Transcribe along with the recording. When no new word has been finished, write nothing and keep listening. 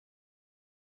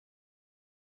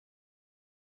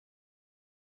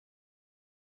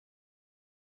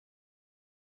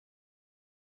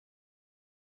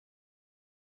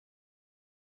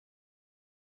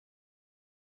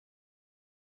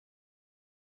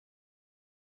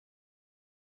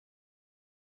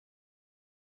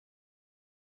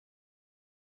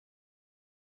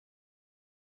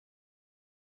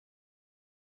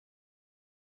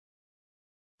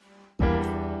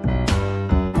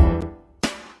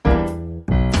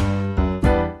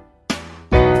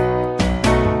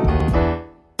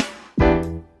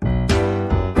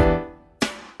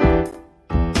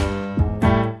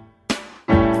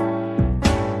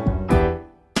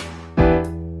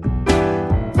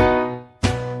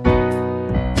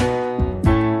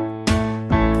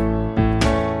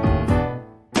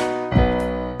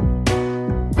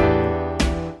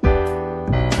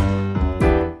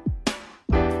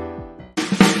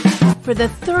For the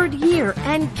third year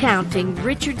and counting,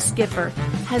 Richard Skipper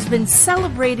has been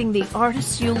celebrating the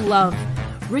artists you love.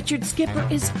 Richard Skipper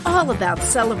is all about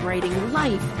celebrating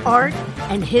life, art,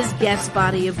 and his guest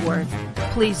body of work.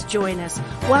 Please join us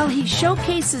while he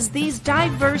showcases these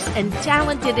diverse and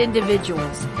talented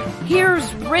individuals.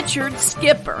 Here's Richard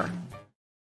Skipper.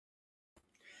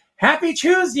 Happy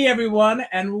Tuesday, everyone,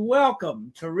 and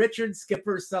welcome to Richard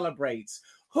Skipper Celebrates.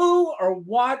 Who or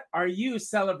what are you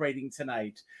celebrating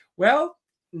tonight? Well,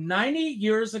 90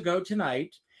 years ago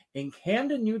tonight, in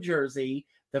Camden, New Jersey,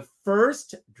 the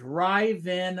first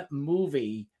drive-in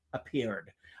movie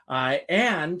appeared.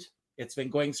 And it's been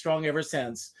going strong ever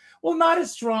since. Well, not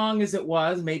as strong as it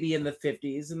was maybe in the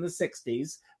 50s and the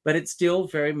 60s, but it's still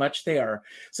very much there.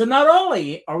 So not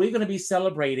only are we going to be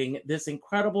celebrating this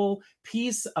incredible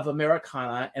piece of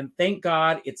Americana, and thank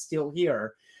God it's still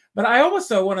here, but I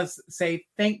also want to say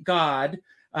thank God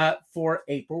for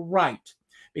April Wright,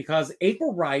 because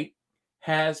April Wright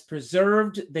has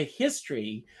preserved the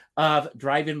history of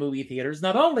drive-in movie theaters,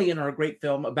 not only in her great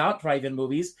film about drive-in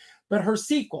movies, but her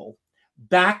sequel,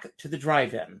 Back to the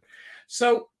Drive-In.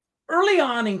 So early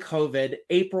on in COVID,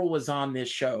 April was on this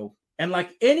show. And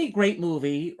like any great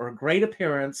movie or great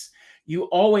appearance, you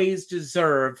always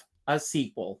deserve a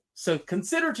sequel. So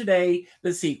consider today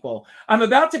the sequel. I'm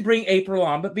about to bring April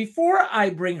on, but before I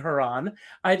bring her on,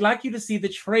 I'd like you to see the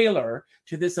trailer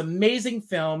to this amazing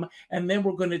film, and then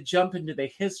we're going to jump into the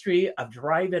history of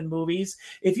drive-in movies.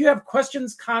 If you have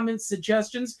questions, comments,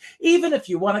 suggestions, even if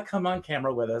you want to come on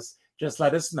camera with us, just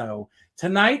let us know.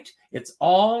 Tonight, it's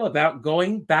all about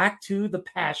going back to the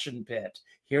passion pit.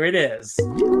 Here it is.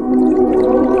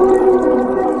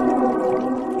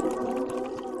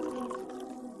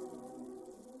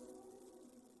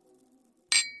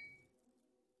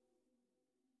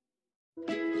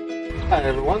 Hi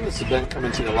everyone, this is Ben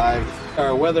coming to you live.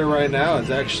 Our weather right now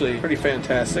is actually pretty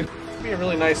fantastic. It'll be a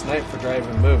really nice night for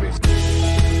driving movies.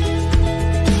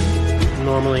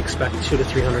 Normally expect 200 to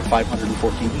 300,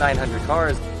 514, 900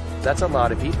 cars. That's a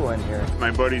lot of people in here.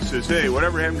 My buddy says, hey,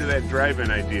 whatever happened to that drive-in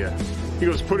idea? He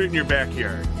goes, put it in your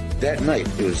backyard. That night,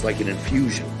 it was like an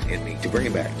infusion in me to bring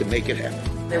it back, to make it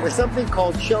happen. There was something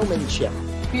called showmanship.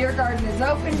 Beer garden is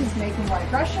open, he's making white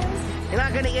Russians. You're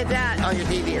not going to get that on your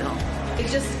TV at home.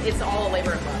 It's all a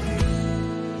labor of love.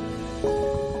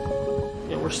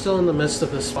 Yeah, we're still in the midst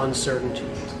of this uncertainty.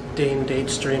 Day and date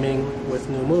streaming with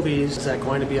new movies, is that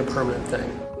going to be a permanent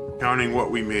thing? Counting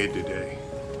what we made today,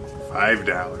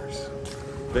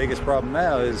 $5. Biggest problem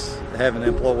now is having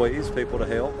employees, people to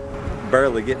help,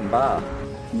 barely getting by.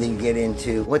 And then you get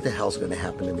into what the hell's going to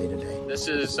happen to me today. This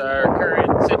is our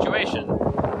current situation.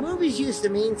 Movies used to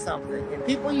mean something, and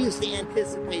people used to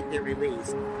anticipate their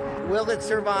release. Will it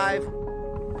survive?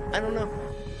 I don't know.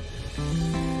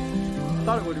 I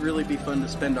thought it would really be fun to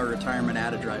spend our retirement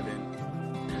at a drive-in.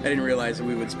 I didn't realize that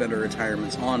we would spend our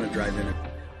retirements on a drive-in.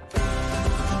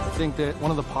 I think that one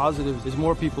of the positives is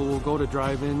more people will go to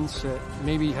drive-ins that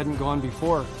maybe hadn't gone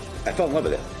before. I fell in love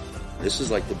with it. This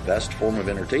is like the best form of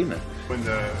entertainment. When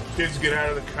the kids get out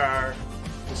of the car,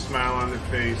 the smile on their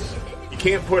face, you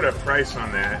can't put a price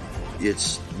on that.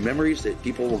 It's memories that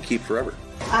people will keep forever.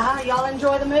 Y'all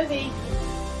enjoy the movie.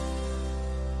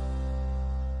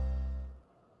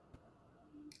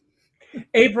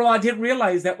 April, I didn't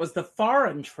realize that was the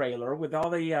foreign trailer with all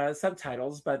the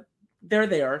subtitles, but they're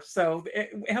there. So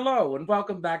hello and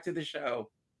welcome back to the show.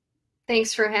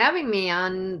 Thanks for having me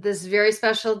on this very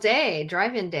special day,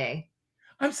 drive-in day.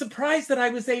 I'm surprised that I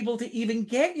was able to even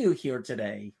get you here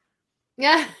today.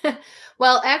 Yeah.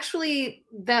 Well, actually,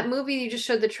 that movie you just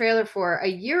showed the trailer for, a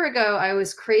year ago, I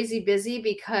was crazy busy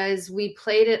because we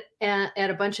played it at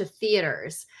a bunch of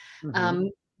theaters,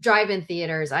 drive-in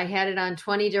theaters. I had it on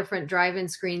 20 different drive-in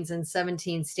screens in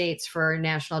 17 states for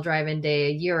National Drive-In Day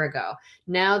a year ago.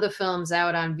 Now the film's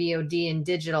out on VOD and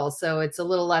digital, so it's a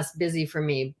little less busy for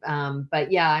me.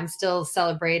 But yeah, I'm still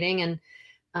celebrating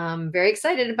and very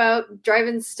excited about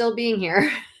drive-ins still being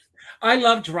here. I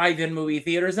love drive-in movie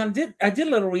theaters. I did a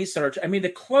little research. I mean, the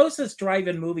closest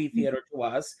drive-in movie theater to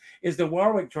us is the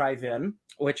Warwick Drive-In,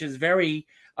 which is very,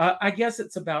 I guess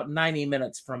it's about 90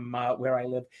 minutes from where I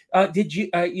live. Did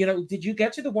you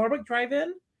get to the Warwick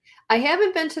Drive-In? I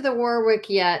haven't been to the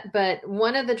Warwick yet, but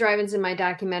one of the drive-ins in my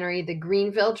documentary, the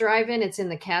Greenville Drive-In, it's in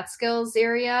the Catskills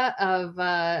area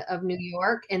of New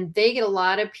York, and they get a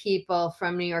lot of people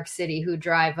from New York City who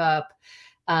drive up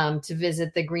to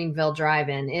visit the Greenville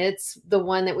Drive-In. It's the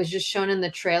one that was just shown in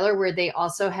the trailer where they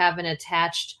also have an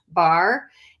attached bar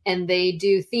and they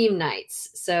do theme nights.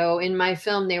 So in my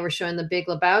film, they were showing The Big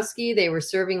Lebowski. They were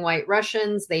serving White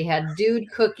Russians. They had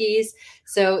dude cookies.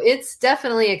 So it's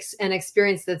definitely an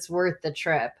experience that's worth the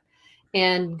trip.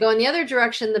 And going the other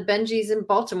direction, the Benji's in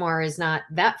Baltimore is not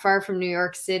that far from New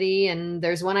York City. And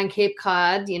there's one on Cape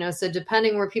Cod, so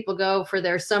depending where people go for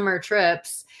their summer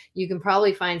trips, you can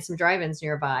probably find some drive-ins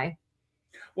nearby.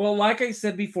 Well, like I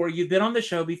said before, you've been on the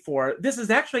show before. This is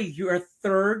actually your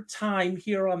third time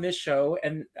here on this show,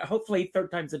 and hopefully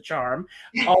third time's a charm.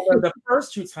 Although the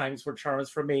first 2 times were charms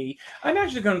for me. I'm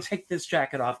actually going to take this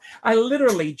jacket off. I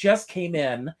literally just came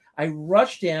in. I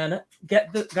rushed in,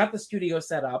 got the studio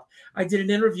set up. I did an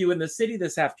interview in the city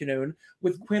this afternoon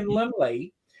with Quinn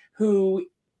Limley, who,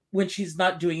 when she's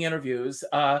not doing interviews,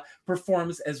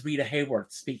 performs as Rita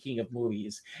Hayworth, speaking of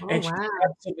movies. And she's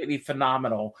absolutely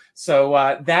phenomenal.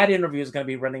 So that interview is going to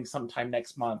be running sometime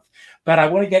next month. But I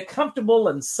want to get comfortable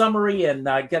and summery and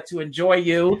get to enjoy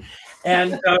you.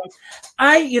 And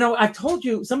I told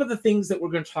you some of the things that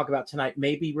we're going to talk about tonight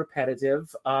may be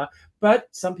repetitive, but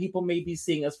some people may be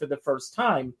seeing us for the first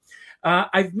time.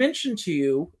 I've mentioned to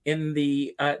you in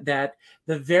that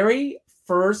the very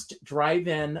first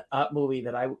drive-in movie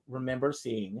that I remember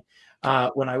seeing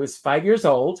when I was 5 years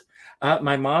old.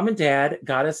 My mom and dad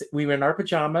got us. We were in our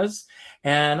pajamas,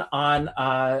 and on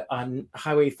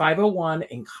Highway 501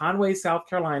 in Conway, South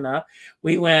Carolina,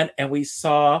 we went and we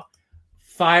saw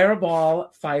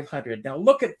Fireball 500. Now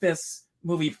look at this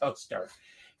movie poster.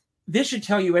 This should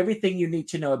tell you everything you need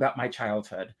to know about my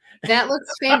childhood. That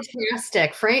looks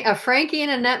fantastic. A Frankie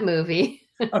and Annette movie.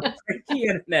 A Frankie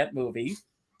and Annette movie.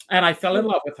 And I fell in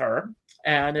love with her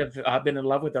and have been in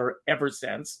love with her ever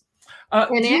since.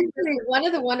 And actually, one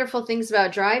of the wonderful things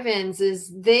about drive-ins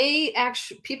is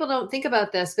people don't think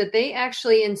about this, but they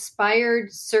actually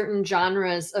inspired certain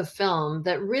genres of film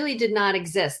that really did not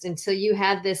exist until you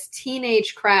had this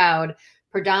teenage crowd,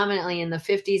 predominantly in the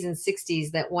 50s and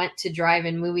 60s, that went to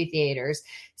drive-in movie theaters.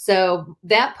 So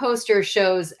that poster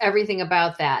shows everything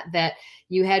about that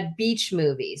you had beach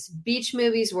movies. Beach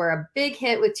movies were a big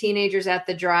hit with teenagers at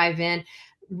the drive-in.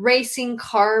 Racing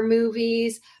car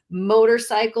movies,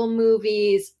 motorcycle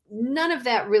movies, none of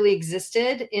that really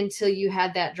existed until you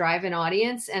had that drive-in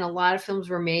audience. And a lot of films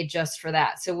were made just for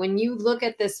that. So when you look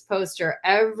at this poster,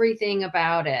 everything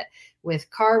about it, with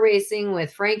car racing,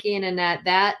 with Frankie and Annette,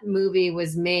 that movie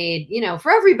was made,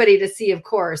 for everybody to see, of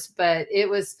course, but it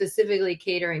was specifically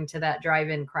catering to that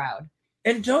drive-in crowd.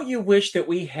 And don't you wish that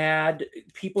we had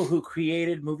people who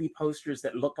created movie posters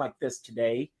that look like this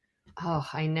today? Oh,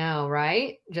 I know,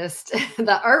 right? Just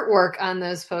the artwork on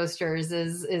those posters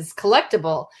is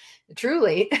collectible,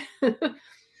 truly.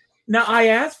 Now, I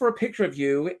asked for a picture of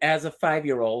you as a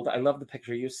 5-year-old. I love the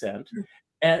picture you sent.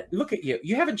 And look at you.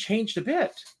 You haven't changed a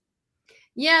bit.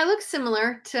 Yeah, it looks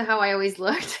similar to how I always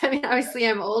looked. I mean, obviously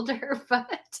I'm older,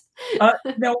 but...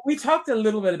 Now, we talked a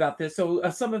little bit about this, so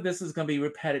some of this is going to be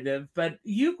repetitive, but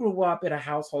you grew up in a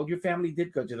household. Your family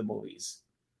did go to the movies.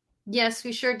 Yes,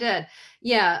 we sure did.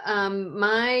 Yeah,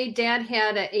 my dad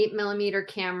had an 8mm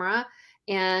camera,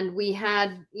 and we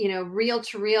had,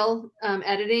 reel-to-reel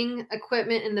editing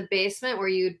equipment in the basement where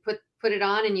you'd put it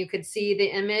on and you could see the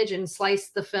image and slice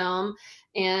the film.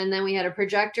 And then we had a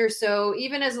projector. So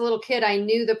even as a little kid, I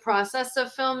knew the process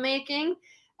of filmmaking.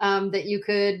 That you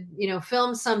could,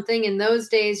 film something. In those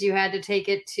days, you had to take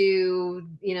it to,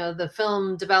 the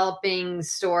film developing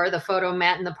store, the photo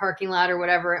mat in the parking lot or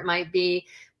whatever it might be.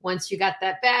 Once you got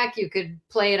that back, you could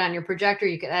play it on your projector.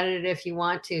 You could edit it if you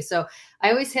want to. So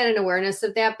I always had an awareness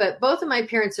of that. But both of my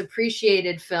parents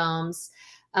appreciated films.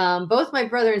 Both my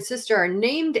brother and sister are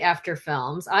named after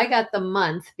films. I got the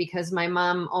month because my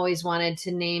mom always wanted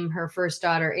to name her first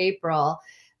daughter April.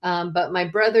 But my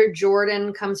brother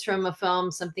Jordan comes from a film,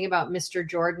 something about Mr.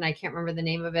 Jordan. I can't remember the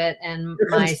name of it. And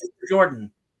my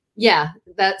Jordan. Yeah,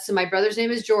 so my brother's name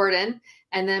is Jordan.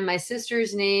 And then my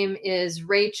sister's name is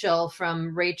Rachel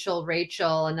from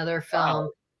Rachel, another film.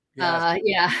 Wow.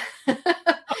 Yes. Yeah.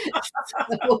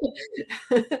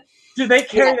 Do they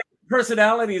carry the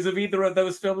personalities of either of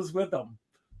those films with them?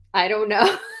 I don't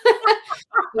know.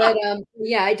 But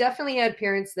I definitely had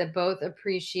parents that both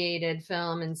appreciated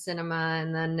film and cinema.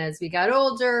 And then as we got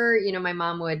older, my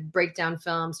mom would break down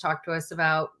films, talk to us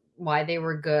about why they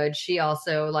were good. She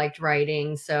also liked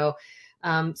writing. So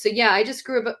I just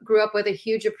grew up with a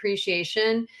huge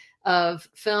appreciation of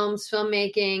films,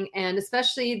 filmmaking, and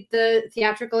especially the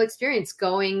theatrical experience,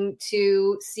 going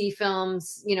to see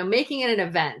films, making it an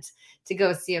event to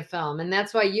go see a film. And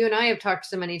that's why you and I have talked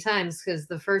so many times, because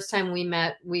the first time we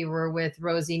met, we were with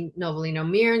Rosie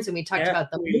Novelino-Mearns, and we talked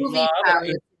about the movie.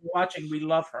 We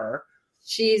love her.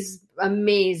 She's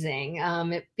amazing.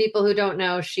 People who don't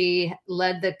know, she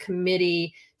led the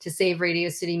committee to save Radio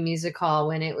City Music Hall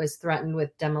when it was threatened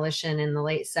with demolition in the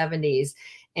late 70s.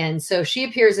 And so she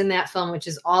appears in that film, which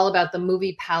is all about the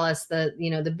movie palace,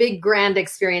 the big grand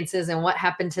experiences and what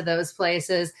happened to those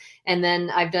places. And then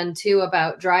I've done 2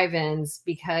 about drive-ins,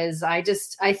 because I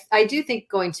do think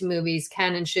going to movies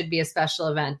can and should be a special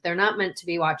event. They're not meant to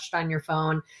be watched on your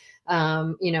phone,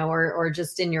 or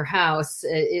just in your house.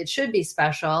 It should be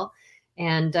special.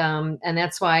 And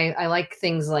that's why I like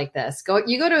things like this.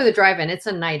 You go to the drive-in, it's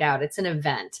a night out. It's an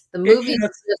event. The movie is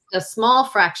just a small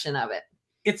fraction of it.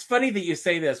 It's funny that you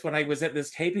say this. When I was at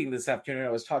this taping this afternoon, I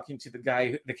was talking to the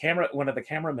guy, one of the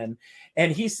cameramen,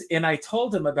 and I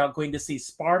told him about going to see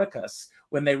Spartacus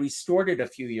when they restored it a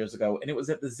few years ago, and it was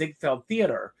at the Ziegfeld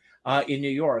Theater in New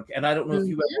York. And I don't know if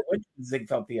you ever went to the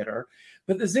Ziegfeld Theater,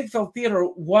 but the Ziegfeld Theater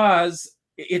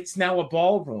it's now a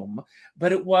ballroom,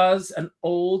 but it was an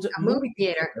old movie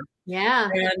theater. Yeah.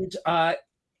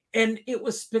 And it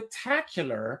was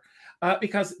spectacular.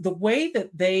 Because the way that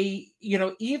they,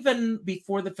 even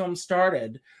before the film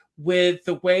started, with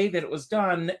the way that it was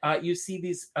done, you see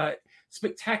these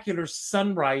spectacular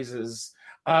sunrises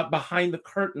behind the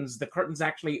curtains. The curtains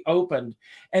actually opened,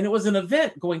 and it was an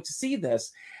event going to see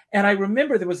this. And I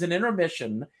remember there was an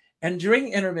intermission, and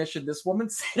during intermission, this woman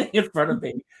sitting in front of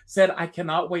me said, "I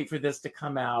cannot wait for this to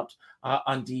come out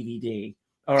on DVD,"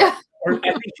 or I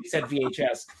think she said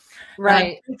VHS. Right.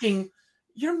 And I'm thinking,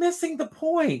 you're missing the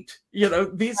point.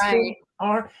 These things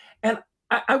are, and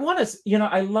I want to,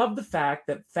 I love the fact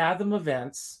that Fathom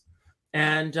Events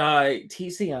and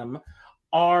TCM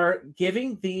are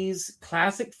giving these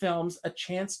classic films a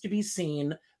chance to be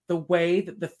seen the way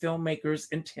that the filmmakers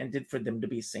intended for them to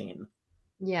be seen.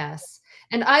 Yes.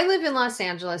 And I live in Los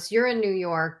Angeles. You're in New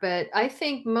York, but I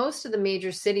think most of the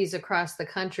major cities across the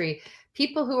country,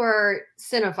 people who are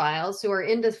cinephiles, who are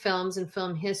into films and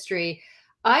film history,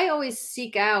 I always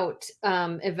seek out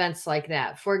events like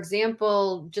that. For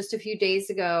example, just a few days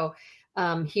ago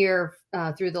here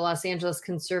through the Los Angeles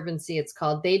Conservancy, it's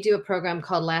called, they do a program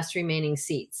called Last Remaining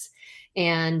Seats.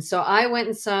 And so I went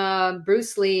and saw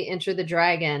Bruce Lee Enter the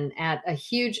Dragon at a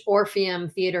huge Orpheum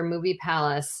Theater movie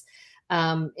palace.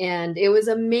 And it was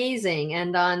amazing.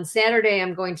 And on Saturday,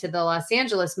 I'm going to the Los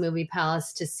Angeles Movie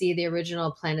Palace to see the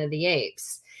original Planet of the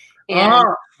Apes. And,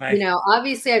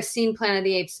 obviously I've seen Planet of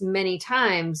the Apes many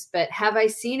times, but have I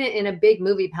seen it in a big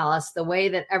movie palace the way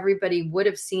that everybody would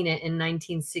have seen it in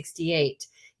 1968,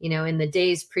 in the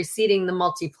days preceding the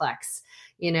multiplex?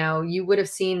 You would have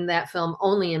seen that film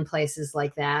only in places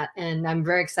like that. And I'm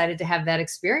very excited to have that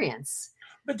experience.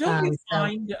 But don't you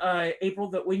find, April,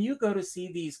 that when you go to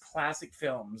see these classic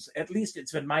films, at least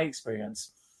it's been my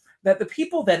experience, that the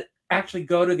people that actually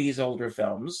go to these older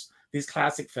films, these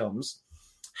classic films,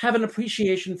 have an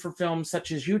appreciation for films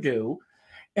such as you do,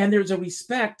 and there's a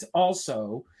respect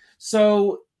also.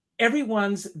 So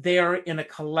everyone's there in a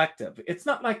collective. It's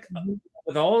not like,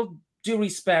 with all due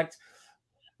respect,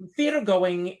 theater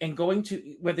going and going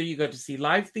to, whether you go to see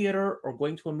live theater or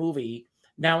going to a movie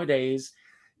nowadays,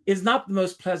 is not the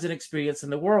most pleasant experience in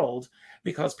the world,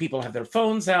 because people have their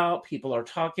phones out, people are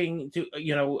talking to,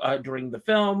 during the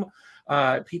film,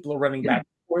 people are running back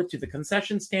and forth to the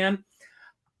concession stand.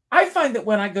 I find that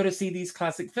when I go to see these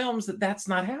classic films, that's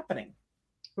not happening.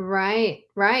 Right.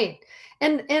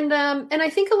 And I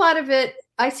think a lot of it,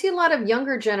 I see a lot of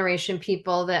younger generation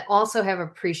people that also have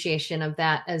appreciation of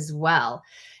that as well.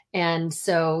 And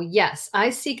so, yes, I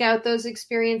seek out those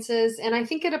experiences, and I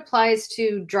think it applies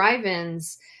to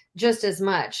drive-ins just as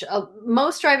much.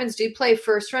 Most drive-ins do play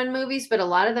first-run movies, but a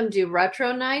lot of them do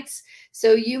retro nights.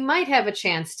 So you might have a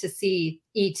chance to see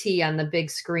E.T. on the big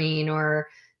screen, or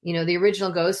the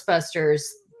original Ghostbusters,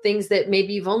 things that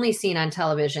maybe you've only seen on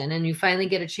television, and you finally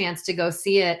get a chance to go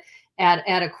see it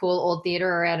at a cool old theater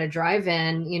or at a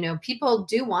drive-in. People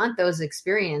do want those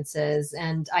experiences.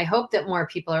 And I hope that more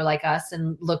people are like us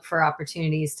and look for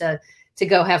opportunities to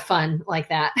go have fun like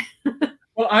that.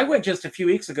 Well, I went just a few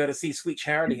weeks ago to see Sweet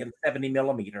Charity in 70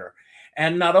 millimeter.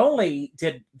 And not only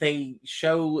did they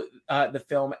show the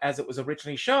film as it was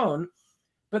originally shown,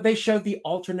 but they showed the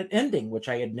alternate ending, which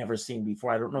I had never seen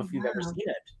before. I don't know if you've ever seen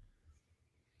it.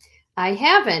 I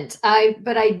haven't.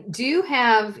 But I do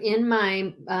have in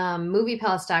my Movie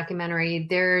Palace documentary,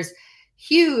 there's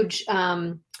huge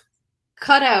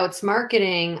cutouts,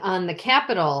 marketing on the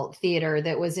Capitol Theater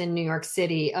that was in New York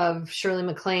City of Shirley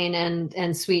MacLaine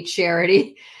and Sweet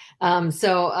Charity.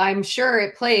 So I'm sure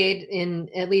it played in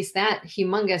at least that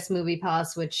humongous Movie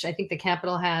Palace, which I think the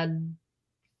Capitol had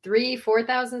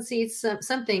 4,000 seats,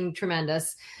 something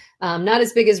tremendous. Not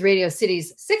as big as Radio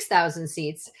City's 6,000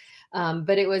 seats,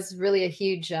 but it was really a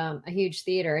huge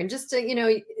theater. And just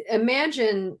to,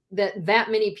 imagine that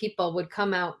many people would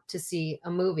come out to see a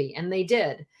movie, and they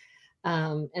did.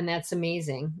 And that's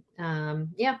amazing.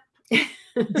 Yeah.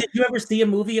 Did you ever see a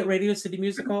movie at Radio City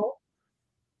Music Hall?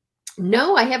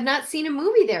 No, I have not seen a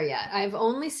movie there yet. I've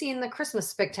only seen the Christmas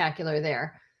spectacular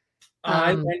there.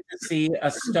 I went to see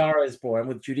A Star Is Born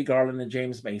with Judy Garland and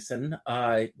James Mason,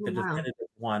 the definitive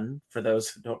one, for those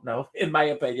who don't know, in my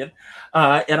opinion.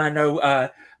 And I know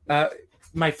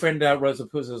my friend Rosa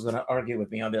Puzo is going to argue with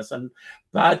me on this,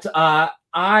 but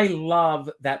I love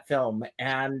that film.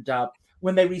 And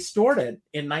when they restored it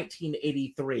in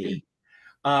 1983,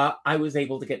 I was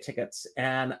able to get tickets.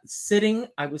 And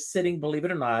I was sitting, believe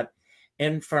it or not,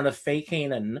 in front of Faye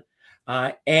Kanan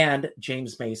and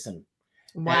James Mason.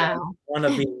 Wow. And one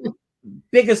of the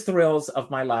biggest thrills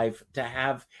of my life to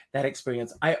have that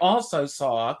experience. I also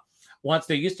saw, once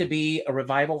there used to be a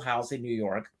revival house in New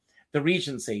York, the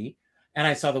Regency, and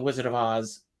I saw The Wizard of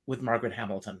Oz with Margaret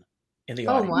Hamilton in the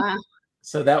audience. Oh, wow.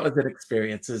 So that was an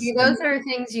experience. Those are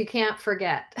things you can't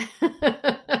forget.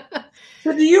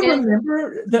 So do you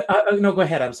remember no, go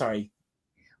ahead. I'm sorry.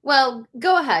 Well,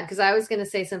 go ahead, because I was going to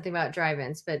say something about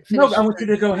drive-ins, but no, I want you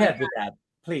to go ahead with that,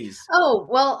 please. Oh,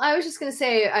 well, I was just going to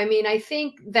say, I mean, I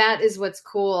think that is what's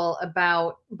cool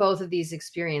about both of these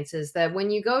experiences, that when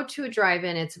you go to a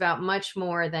drive-in, it's about much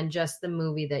more than just the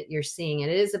movie that you're seeing.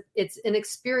 It's an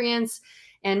experience.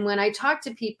 And when I talk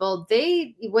to people,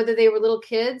 whether they were little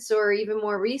kids or even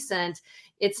more recent,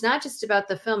 it's not just about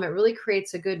the film. It really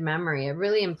creates a good memory. It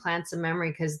really implants a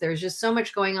memory because there's just so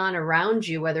much going on around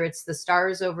you, whether it's the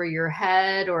stars over your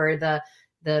head or the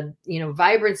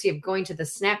vibrancy of going to the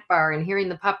snack bar and hearing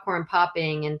the popcorn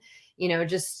popping and,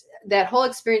 just that whole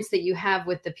experience that you have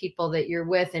with the people that you're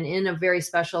with and in a very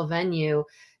special venue.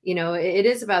 It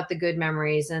is about the good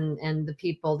memories and the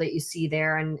people that you see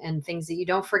there and things that you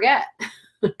don't forget.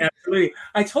 Absolutely.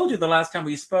 I told you the last time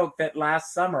we spoke that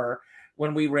last summer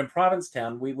when we were in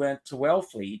Provincetown, we went to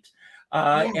Wellfleet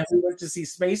and we went to see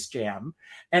Space Jam.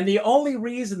 And the only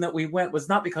reason that we went was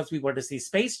not because we wanted to see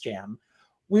Space Jam.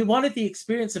 We wanted the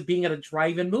experience of being at a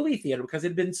drive-in movie theater because it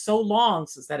had been so long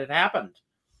since that had happened.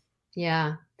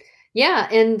 Yeah. Yeah.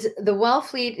 And the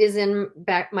Wellfleet is in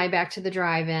my Back to the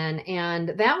Drive-In. And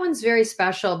that one's very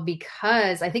special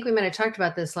because I think we might have talked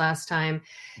about this last time.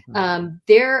 Mm-hmm.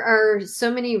 There are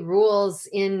so many rules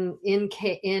in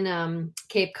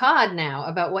Cape Cod now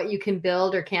about what you can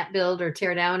build or can't build or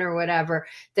tear down or whatever,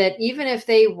 that even if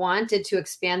they wanted to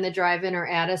expand the drive-in or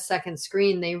add a second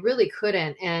screen, they really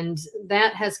couldn't. And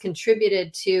that has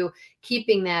contributed to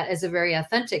keeping that as a very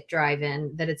authentic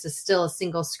drive-in, that it's still a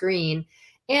single screen.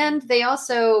 And they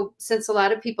also, since a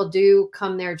lot of people do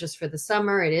come there just for the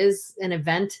summer, it is an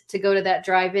event to go to that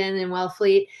drive-in in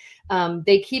Wellfleet.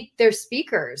 They keep their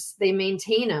speakers, they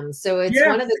maintain them. So it's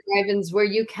one of the drive-ins where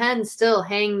you can still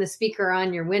hang the speaker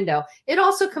on your window. It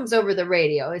also comes over the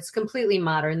radio. It's completely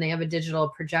modern. They have a digital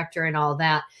projector and all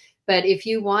that. But if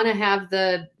you want to have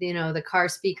the car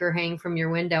speaker hang from your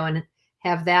window and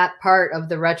have that part of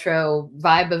the retro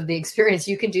vibe of the experience,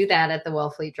 you can do that at the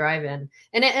Wellfleet Drive-In.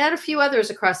 And at a few others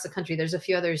across the country, there's a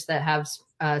few others that have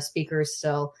speakers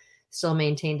still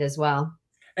maintained as well.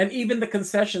 And even the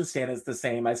concession stand is the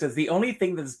same. I says the only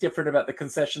thing that's different about the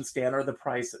concession stand are the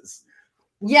prices.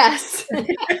 Yes.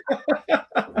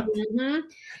 Mm-hmm.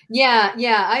 Yeah.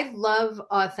 I love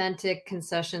authentic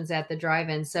concessions at the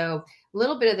drive-in. So a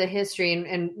little bit of the history,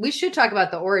 and we should talk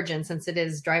about the origin since it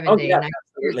is drive-in day. Yeah,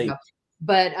 absolutely.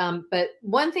 But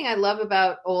one thing I love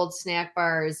about old snack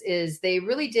bars is they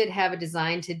really did have a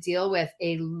design to deal with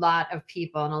a lot of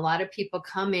people and a lot of people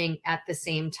coming at the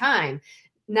same time.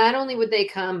 Not only would they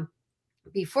come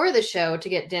before the show to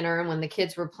get dinner, and when the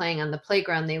kids were playing on the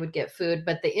playground, they would get food,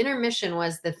 but the intermission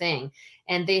was the thing.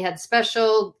 And they had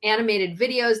special animated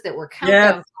videos that were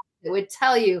countdown that would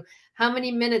tell you how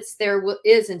many minutes there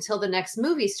is until the next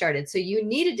movie started. So you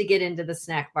needed to get into the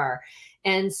snack bar.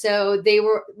 And so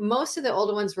most of the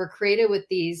older ones were created with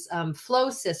these flow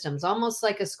systems, almost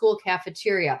like a school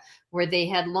cafeteria, where they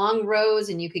had long rows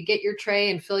and you could get your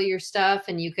tray and fill your stuff,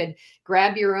 and you could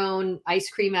grab your own ice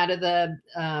cream out of the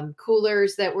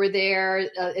coolers that were there.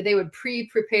 They would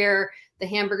pre-prepare the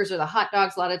hamburgers or the hot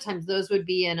dogs. A lot of times those would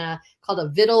be called a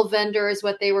vittle vendor is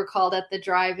what they were called at the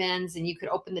drive-ins. And you could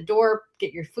open the door,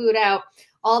 get your food out,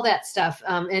 all that stuff.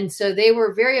 And so they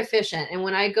were very efficient. And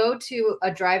when I go to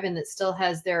a drive-in that still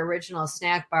has their original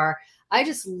snack bar, I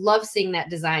just love seeing that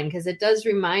design because it does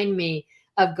remind me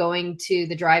of going to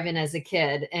the drive-in as a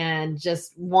kid and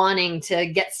just wanting to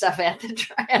get stuff at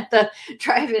the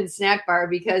drive-in snack bar,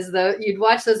 because you'd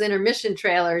watch those intermission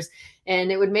trailers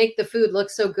and it would make the food look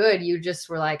so good. You just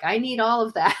were like, I need all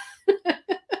of that.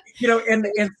 And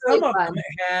some of fun. them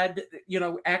had,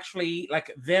 actually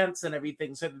like vents and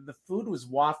everything, so that the food was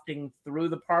wafting through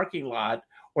the parking lot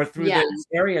or through the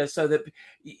area, so that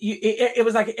it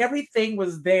was like everything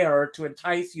was there to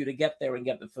entice you to get there and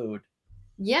get the food.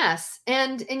 Yes.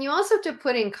 And you also have to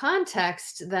put in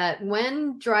context that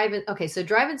when drive-in, so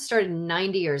drive-in started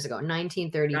 90 years ago,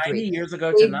 1933. 90 years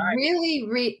ago They tonight.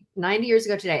 Really, 90 years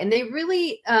ago today. And they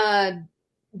really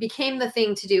became the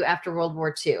thing to do after World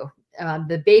War II.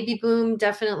 The baby boom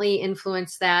definitely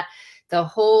influenced that. The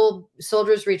whole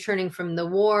soldiers returning from the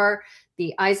war,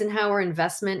 the Eisenhower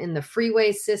investment in the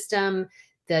freeway system,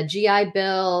 the GI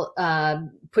Bill,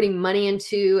 putting money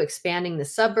into expanding the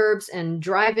suburbs, and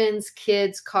drive-ins,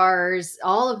 kids, cars,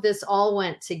 all of this all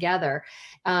went together.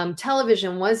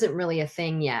 Television wasn't really a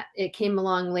thing yet. It came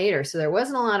along later. So there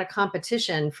wasn't a lot of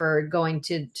competition for going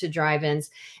to drive-ins.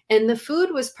 And the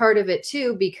food was part of it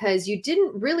too, because you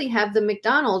didn't really have the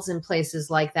McDonald's in places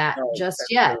like that just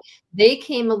yet. True. They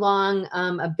came along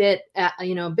a bit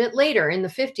later in the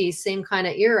 50s, same kind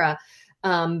of era.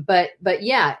 But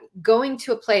yeah, going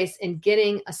to a place and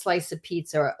getting a slice of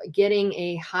pizza, or getting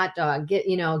a hot dog,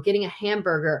 getting a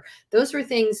hamburger, those were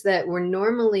things that were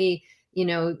normally,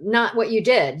 not what you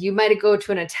did. You might go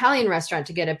to an Italian restaurant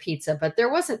to get a pizza, but there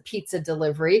wasn't pizza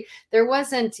delivery. There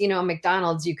wasn't, a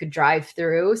McDonald's you could drive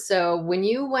through. So when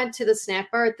you went to the snack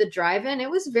bar at the drive-in,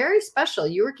 it was very special.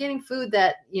 You were getting food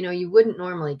that, you wouldn't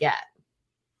normally get.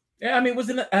 Yeah, I mean, it was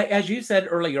as you said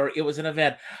earlier, it was an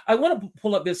event. I want to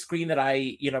pull up this screen that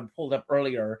I, pulled up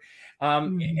earlier.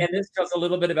 And this tells a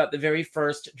little bit about the very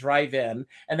first drive-in.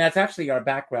 And that's actually our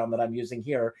background that I'm using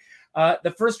here.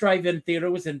 The first drive-in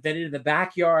theater was invented in the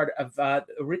backyard of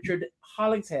Richard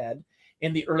Hollingshead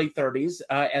in the early 30s.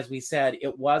 As we said,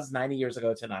 it was 90 years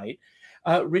ago tonight.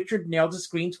 Richard nailed a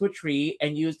screen to a tree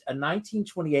and used a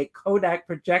 1928 Kodak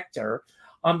projector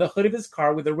on the hood of his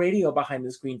car with a radio behind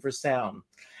the screen for sound.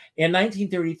 In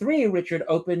 1933, Richard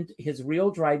opened his real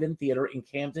drive-in theater in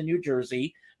Camden, New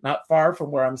Jersey, not far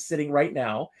from where I'm sitting right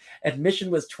now.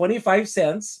 Admission was 25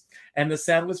 cents, and the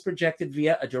sound was projected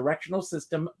via a directional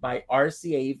system by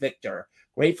RCA Victor.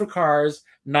 Great for cars,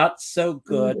 not so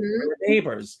good for the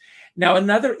neighbors. Now,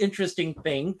 another interesting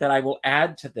thing that I will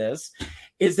add to this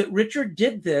is that Richard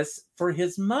did this for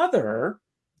his mother.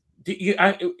 Do you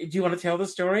want to tell the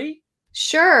story?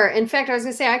 Sure. In fact, I was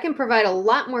going to say, I can provide a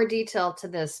lot more detail to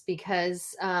this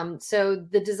because, so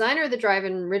the designer of the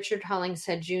drive-in, Richard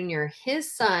Hollingshead Jr., his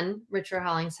son, Richard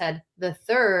Hollingshead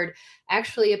III,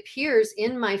 actually appears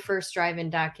in my first drive-in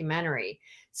documentary.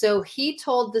 So he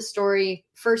told the story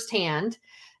firsthand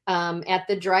at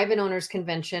the drive-in owners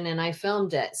convention, and I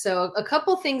filmed it. So a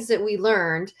couple things that we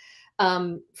learned.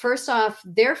 First off,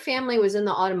 their family was in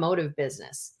the automotive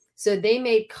business. So they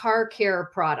made car care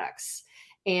products.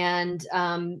 And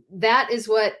that is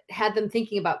what had them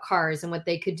thinking about cars and what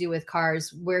they could do with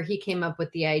cars, where he came up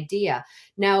with the idea.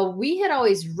 Now, we had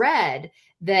always read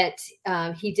that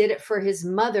he did it for his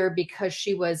mother because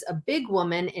she was a big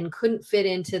woman and couldn't fit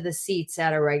into the seats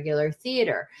at a regular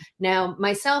theater. Now,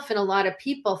 myself and a lot of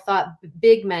people thought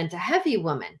big meant a heavy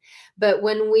woman. But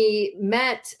when we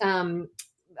met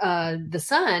the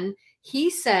son, he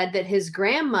said that his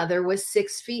grandmother was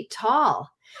 6 feet tall.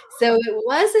 So it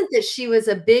wasn't that she was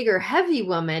a big or heavy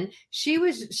woman. She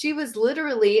was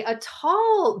literally a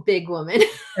tall, big woman.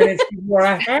 And if she wore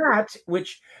a hat,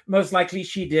 which most likely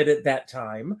she did at that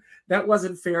time, that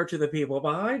wasn't fair to the people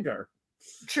behind her.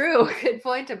 True. Good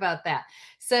point about that.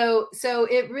 So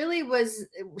it really was,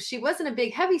 she wasn't a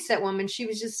big heavy set woman. She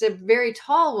was just a very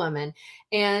tall woman.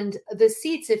 And the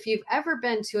seats, if you've ever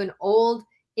been to an old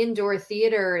indoor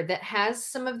theater that has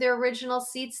some of their original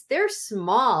seats, they're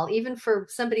small, even for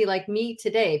somebody like me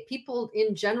today. People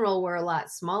in general were a lot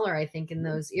smaller, I think, in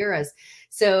those eras.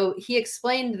 So he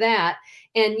explained that.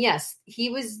 And yes, he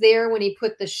was there when he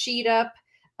put the sheet up,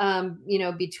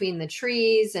 between the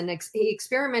trees, and he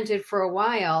experimented for a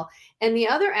while. And the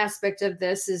other aspect of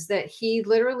this is that he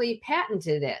literally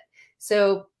patented it.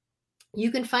 So you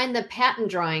can find the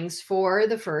patent drawings for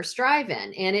the first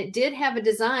drive-in, and it did have a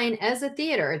design as a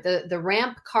theater. The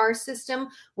ramp car system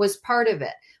was part of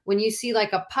it. When you see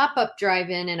like a pop-up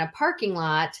drive-in in a parking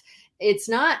lot, it's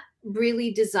not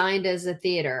really designed as a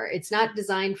theater. It's not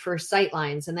designed for sight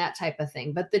lines and that type of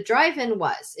thing. But the drive-in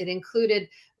was. It included,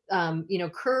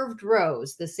 curved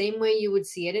rows, the same way you would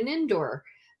see it in indoor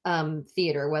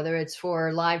theater, whether it's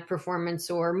for live performance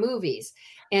or movies.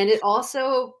 And it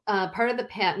also, part of the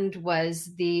patent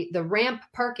was the ramp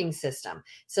parking system.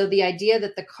 So the idea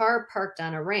that the car parked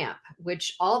on a ramp,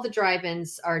 which all the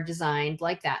drive-ins are designed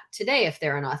like that today. If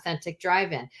they're an authentic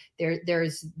drive-in,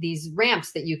 there's these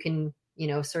ramps that you can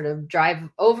sort of drive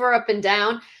over, up and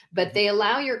down, but they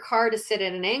allow your car to sit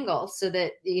at an angle so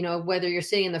that, whether you're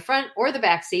sitting in the front or the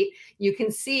back seat, you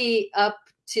can see up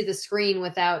to the screen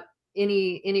without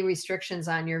any restrictions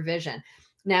on your vision.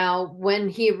 Now, when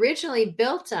he originally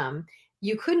built them,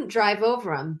 you couldn't drive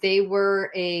over them. They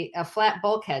were a flat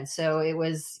bulkhead. So it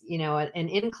was, an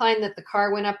incline that the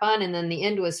car went up on, and then the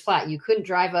end was flat. You couldn't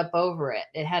drive up over it.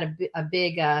 It had a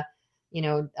big,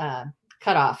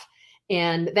 cutoff.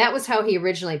 And that was how he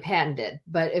originally patented.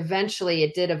 But eventually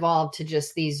it did evolve to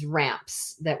just these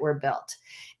ramps that were built.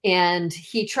 And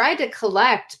he tried to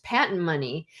collect patent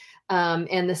money.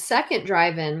 And the second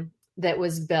drive-in that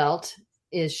was built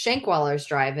is Shankweiler's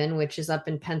Drive-In, which is up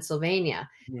in Pennsylvania.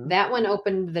 Mm-hmm. That one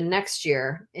opened the next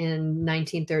year in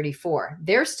 1934.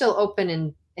 They're still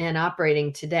open and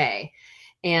operating today.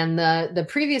 And the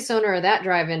previous owner of that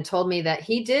drive-in told me that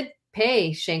he did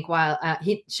pay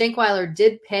Shankweiler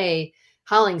did pay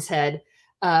Hollingshead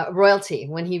royalty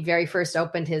when he very first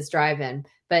opened his drive-in.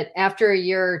 But after a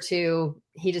year or two,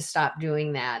 he just stopped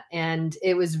doing that. And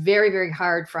it was very, very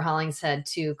hard for Hollingshead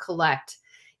to collect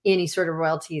any sort of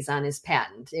royalties on his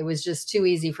patent. It was just too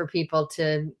easy for people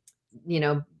to,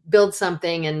 build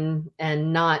something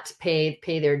and not pay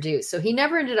their dues. So he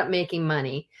never ended up making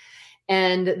money.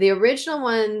 And the original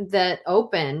one that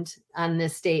opened on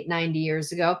this date 90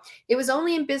 years ago, it was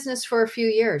only in business for a few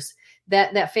years.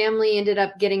 That family ended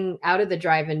up getting out of the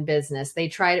drive-in business. They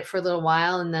tried it for a little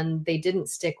while and then they didn't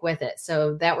stick with it.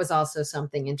 So that was also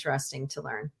something interesting to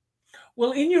learn.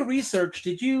 Well, in your research,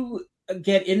 did you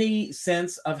get any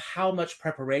sense of how much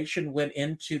preparation went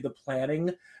into the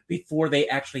planning before they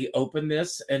actually opened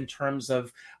this, in terms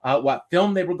of what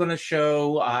film they were going to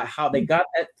show, how they got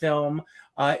that film,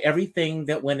 everything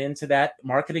that went into that,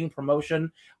 marketing,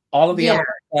 promotion, all of the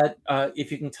elements that,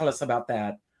 if you can tell us about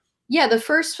that. Yeah, the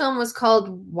first film was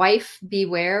called Wife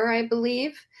Beware, I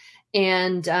believe.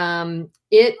 And they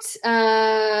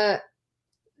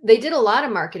did a lot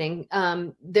of marketing.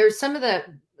 There's some of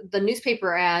the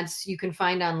newspaper ads you can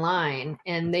find online,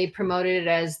 and they promoted it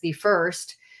as the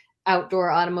first outdoor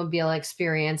automobile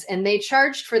experience. And they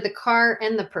charged for the car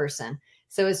and the person.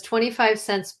 So it's 25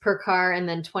 cents per car and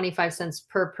then 25 cents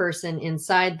per person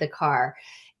inside the car.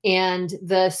 And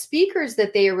the speakers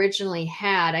that they originally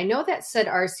had, I know that said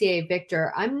RCA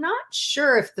Victor. I'm not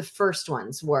sure if the first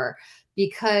ones were,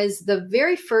 because the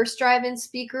very first drive-in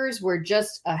speakers were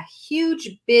just a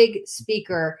huge, big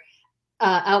speaker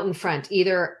out in front,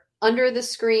 either under the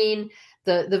screen.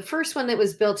 The first one that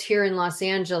was built here in Los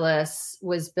Angeles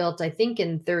was built, I think,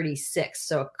 in 36.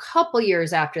 So a couple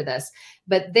years after this,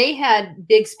 but they had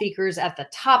big speakers at the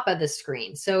top of the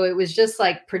screen. So it was just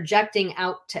like projecting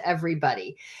out to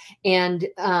everybody. And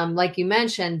like you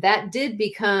mentioned, that did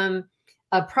become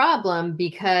a problem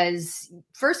because,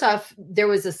 first off, there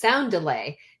was a sound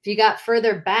delay. If you got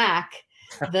further back,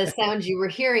 the sound you were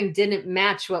hearing didn't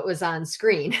match what was on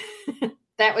screen.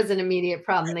 That was an immediate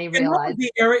problem, they realized.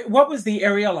 What was the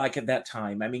area like at that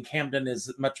time? I mean, Camden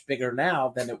is much bigger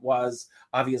now than it was,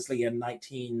 obviously, in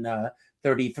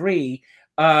 1933.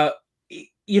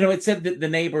 It said that the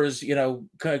neighbors,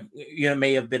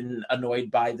 may have been annoyed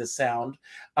by the sound.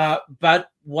 But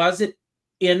was it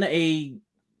in a,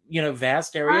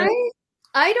 vast area?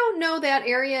 I don't know that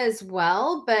area as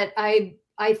well, but I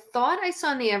thought I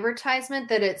saw in the advertisement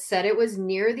that it said it was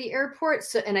near the airport.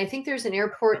 So, and I think there's an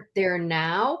airport there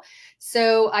now.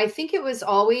 So I think it was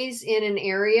always in an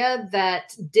area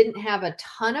that didn't have a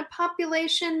ton of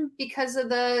population because of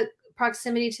the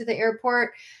proximity to the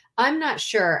airport. I'm not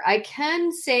sure. I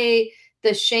can say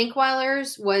the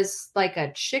Shankweiler's was like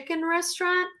a chicken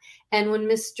restaurant. And when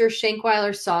Mr.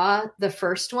 Shankweiler saw the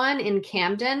first one in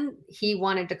Camden, he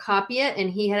wanted to copy it, and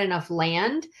he had enough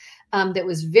land that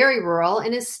was very rural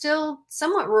and is still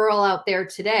somewhat rural out there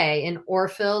today in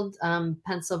Orfield,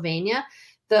 Pennsylvania.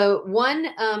 The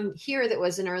one here that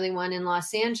was an early one in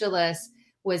Los Angeles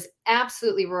was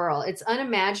absolutely rural. It's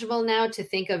unimaginable now to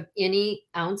think of any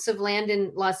ounce of land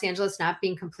in Los Angeles not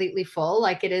being completely full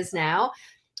like it is now.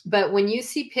 But when you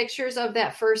see pictures of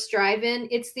that first drive-in,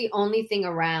 it's the only thing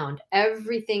around.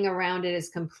 Everything around it is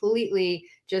completely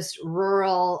just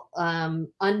rural,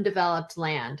 undeveloped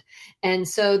land. And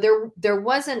so there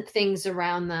wasn't things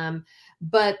around them,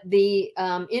 but the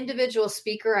individual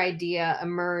speaker idea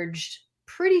emerged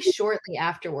pretty shortly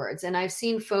afterwards. And I've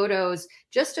seen photos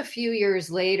just a few years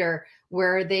later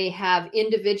where they have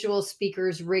individual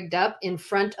speakers rigged up in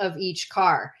front of each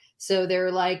car. So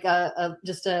they're like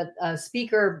just a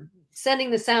speaker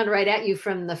sending the sound right at you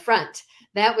from the front.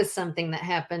 That was something that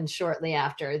happened shortly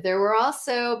after. There were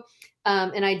also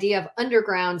an idea of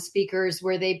underground speakers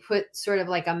where they put sort of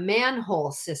like a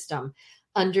manhole system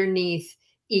underneath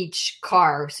each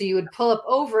car. So you would pull up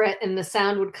over it and the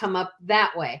sound would come up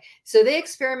that way. So they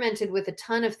experimented with a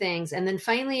ton of things. And then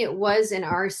finally it was an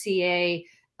RCA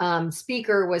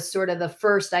speaker was sort of the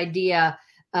first idea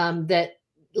that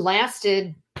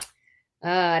lasted.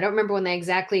 I don't remember when they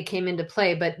exactly came into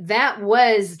play, but that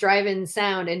was drive-in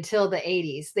sound until the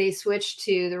 80s. They switched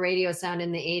to the radio sound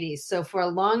in the 80s. So for a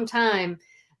long time,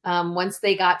 once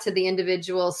they got to the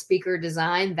individual speaker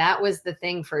design, that was the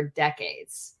thing for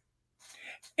decades.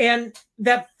 And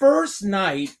that first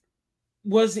night,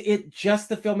 was it just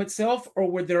the film itself, or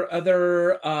were there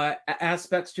other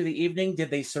aspects to the evening?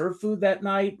 Did they serve food that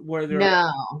night? Were there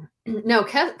No.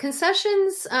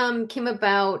 Concessions came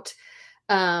about.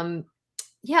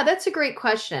 Yeah, that's a great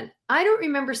question. I don't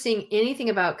remember seeing anything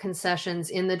about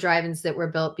concessions in the drive-ins that were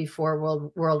built before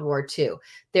World War II.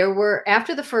 There were,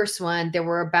 after the first one, there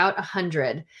were about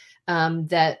 100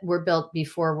 that were built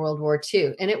before World War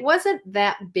II. And it wasn't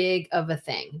that big of a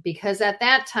thing because at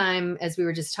that time, as we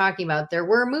were just talking about, there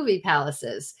were movie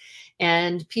palaces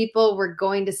and people were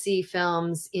going to see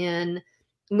films in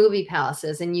movie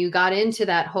palaces, and you got into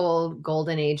that whole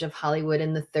golden age of Hollywood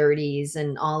in the 30s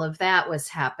and all of that was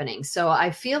happening. So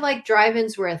I feel like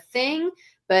drive-ins were a thing,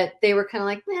 but they were kind of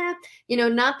like,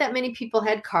 not that many people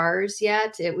had cars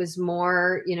yet. It was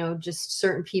more, just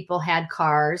certain people had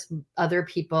cars. Other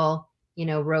people,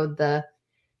 rode the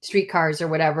streetcars or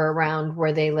whatever around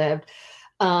where they lived.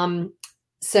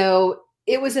 So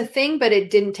it was a thing, but it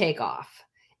didn't take off.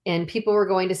 And people were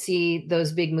going to see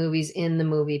those big movies in the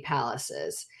movie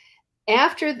palaces.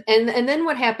 And then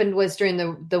what happened was during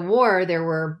the war, there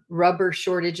were rubber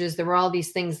shortages. There were all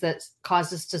these things that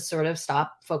caused us to sort of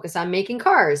focus on making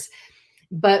cars.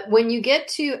 But when you get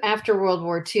to after World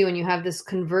War II and you have this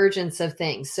convergence of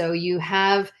things, so you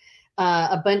have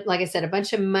like I said, a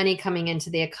bunch of money coming into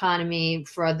the economy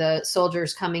for the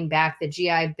soldiers coming back, the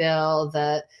GI Bill,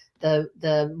 the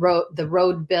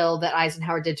road bill that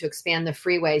Eisenhower did to expand the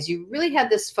freeways. You really had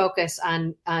this focus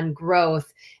on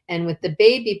growth. And with the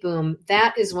baby boom,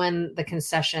 that is when the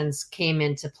concessions came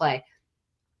into play.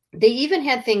 They even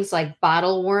had things like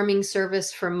bottle warming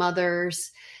service for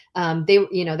mothers.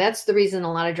 That's the reason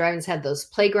a lot of drive-ins had those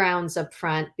playgrounds up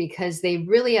front, because they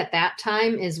really at that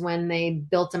time is when they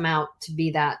built them out to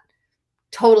be that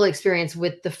total experience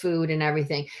with the food and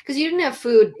everything, because you didn't have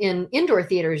food in indoor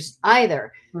theaters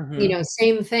either. Mm-hmm.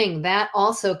 Same thing. That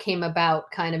also came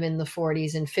about kind of in the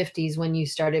 40s and 50s when you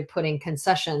started putting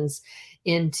concessions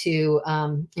into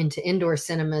indoor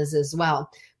cinemas as well.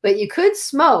 But you could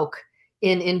smoke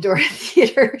in indoor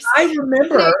theaters. I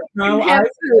remember.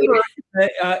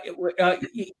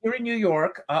 Here in New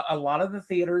York, a lot of the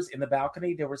theaters in the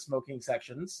balcony, there were smoking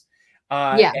sections.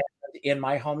 And in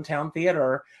my hometown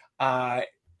theater,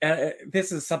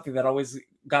 this is something that always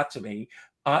got to me.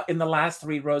 In the last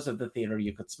 3 rows of the theater,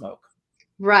 you could smoke.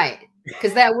 Right.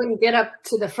 Because that wouldn't get up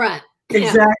to the front.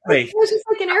 Exactly. It was just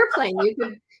like an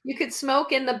airplane. You could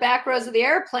smoke in the back rows of the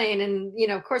airplane. And,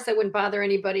 of course, that wouldn't bother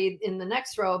anybody in the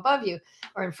next row above you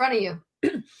or in front of you.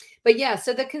 But yeah,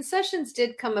 so the concessions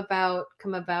did come about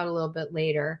a little bit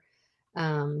later.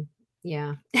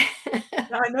 Yeah.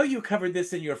 Now, I know you covered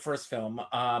this in your first film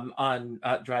on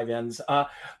drive-ins,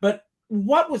 but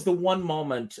what was the one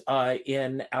moment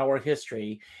in our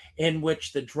history in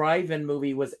which the drive-in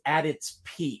movie was at its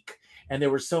peak and there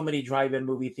were so many drive-in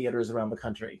movie theaters around the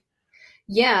country?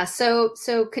 Yeah, so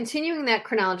continuing that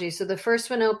chronology, so the first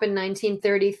one opened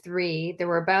 1933. There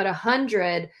were about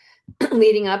 100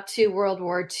 leading up to World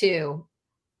War II.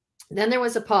 Then there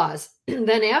was a pause.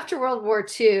 Then after World War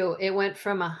II, it went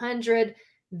from 100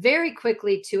 very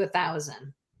quickly to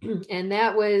 1,000. And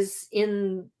that was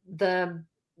in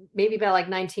maybe about like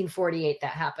 1948 that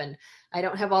happened. I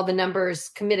don't have all the numbers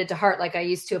committed to heart like I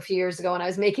used to a few years ago when I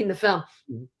was making the film.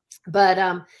 Mm-hmm. But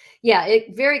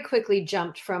it very quickly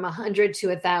jumped from 100 to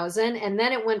 1,000. And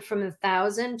then it went from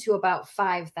 1,000 to about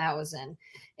 5,000.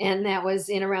 And that was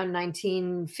in around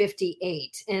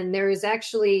 1958. And there is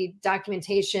actually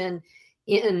documentation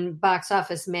in Box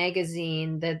Office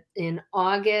Magazine that in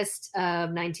August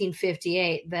of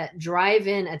 1958, that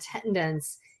drive-in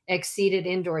attendance exceeded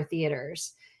indoor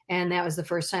theaters. And that was the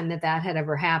first time that had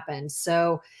ever happened.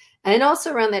 So, and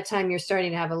also around that time, you're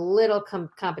starting to have a little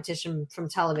competition from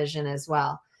television as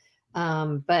well.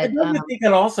 But I think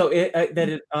that also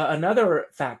another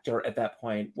factor at that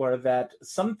point were that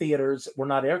some theaters were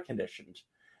not air conditioned.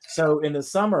 So in the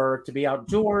summer, to be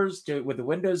outdoors with the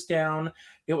windows down,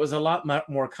 it was a lot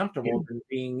more comfortable than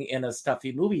being in a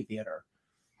stuffy movie theater.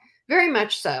 Very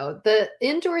much so. The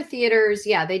indoor theaters,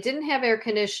 they didn't have air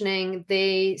conditioning.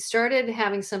 They started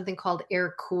having something called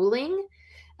air cooling.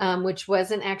 which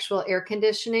wasn't actual air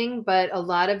conditioning, but a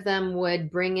lot of them would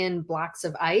bring in blocks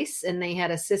of ice, and they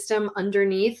had a system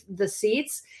underneath the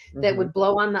seats that would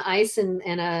blow on the ice, and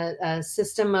a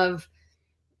system of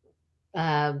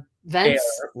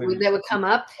vents that would come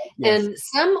up. Yes. And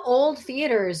some old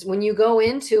theaters, when you go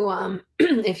into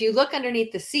if you look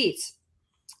underneath the seats,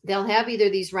 they'll have either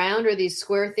these round or these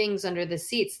square things under the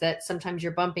seats that sometimes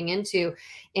you're bumping into,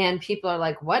 and people are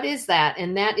like, what is that?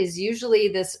 And that is usually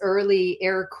this early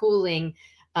air cooling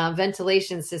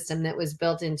ventilation system that was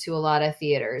built into a lot of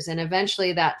theaters. And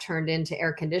eventually that turned into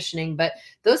air conditioning. But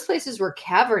those places were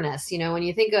cavernous. When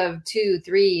you think of 2,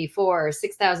 3, 4,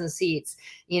 6,000 seats,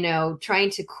 trying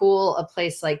to cool a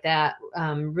place like that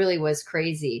really was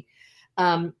crazy.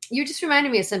 You just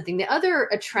reminded me of something. The other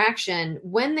attraction,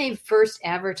 when they first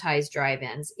advertised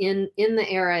drive-ins in the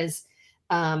eras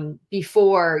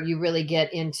before you really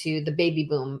get into the baby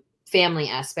boom family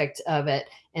aspect of it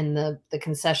and the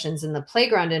concessions and the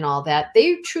playground and all that,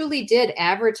 they truly did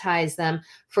advertise them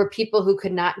for people who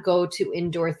could not go to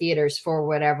indoor theaters for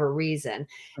whatever reason.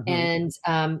 And,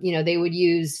 they would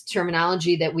use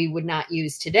terminology that we would not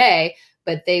use today,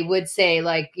 but they would say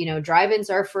drive-ins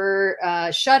are for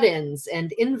shut-ins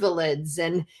and invalids.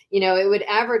 And, it would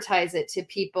advertise it to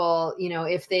people,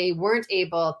 if they weren't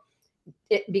able,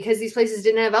 because these places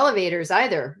didn't have elevators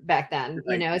either back then,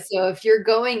 so if you're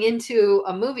going into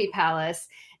a movie palace,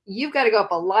 you've got to go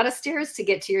up a lot of stairs to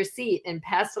get to your seat and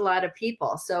past a lot of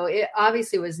people. So it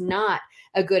obviously was not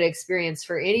a good experience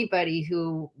for anybody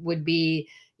who would be,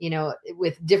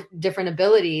 with different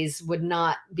abilities, would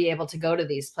not be able to go to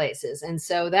these places. And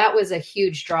so that was a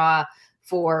huge draw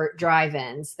for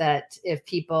drive-ins, that if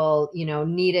people,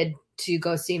 needed to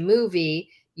go see a movie,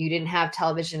 you didn't have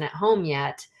television at home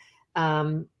yet,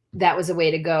 that was a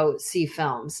way to go see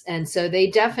films. And so they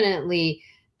definitely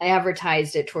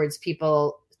advertised it towards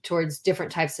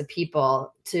different types of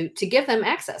people to give them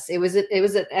access. It was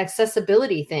an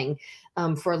accessibility thing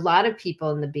for a lot of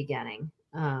people in the beginning.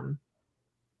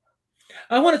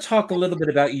 I want to talk a little bit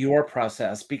about your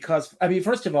process because,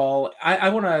 first of all, I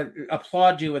want to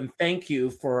applaud you and thank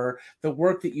you for the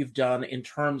work that you've done in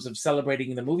terms of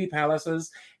celebrating the movie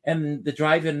palaces and the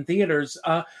drive-in theaters.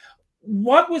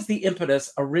 What was the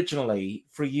impetus originally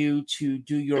for you to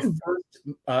do your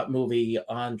first movie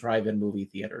on drive-in movie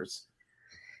theaters?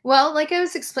 Well, like I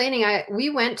was explaining, we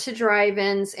went to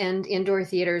drive-ins and indoor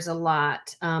theaters a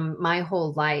lot my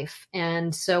whole life.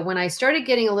 And so when I started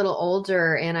getting a little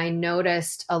older and I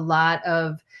noticed a lot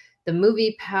of the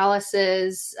movie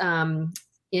palaces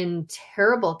in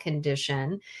terrible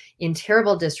condition, in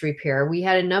terrible disrepair, we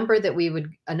had a number of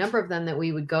them that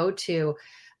we would go to.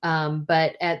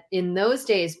 But in those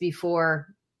days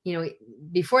before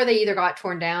they either got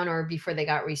torn down or before they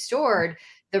got restored,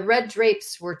 the red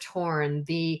drapes were torn.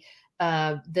 The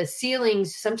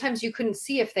ceilings, sometimes you couldn't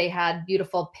see if they had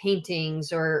beautiful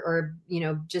paintings or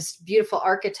just beautiful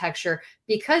architecture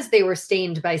because they were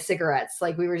stained by cigarettes,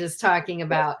 like we were just talking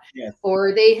about. Yes.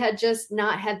 Or they had just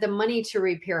not had the money to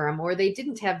repair them, or they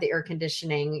didn't have the air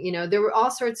conditioning. There were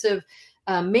all sorts of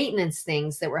maintenance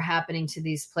things that were happening to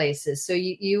these places. So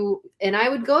and I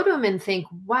would go to them and think,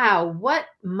 wow, what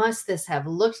must this have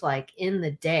looked like in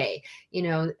the day?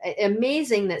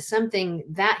 Amazing that something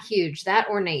that huge, that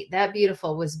ornate, that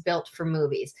beautiful was built for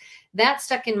movies. That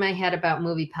stuck in my head about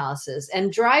movie palaces.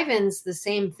 And drive-ins, the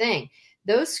same thing.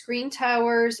 Those screen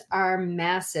towers are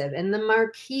massive, and the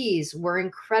marquees were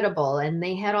incredible, and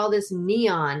they had all this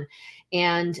neon.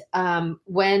 And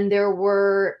when there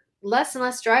were less and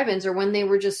less drive-ins, or when they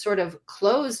were just sort of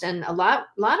closed, and a lot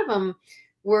of them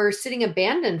were sitting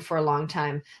abandoned for a long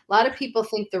time. A lot of people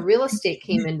think the real estate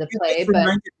came into play. But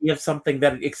reminded me of something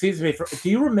that, excuse me, do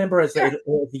you remember as a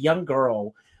young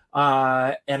girl,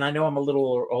 and I know I'm a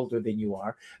little older than you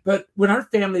are, but when our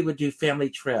family would do family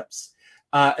trips,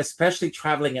 especially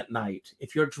traveling at night,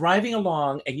 if you're driving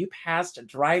along and you passed a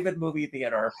drive-in movie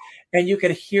theater and you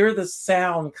could hear the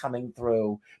sound coming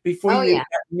through before you got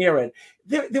near it,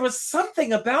 there was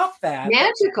something about that.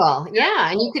 Magical.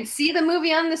 Yeah. And you could see the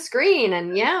movie on the screen,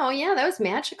 and that was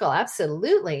magical.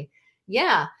 Absolutely.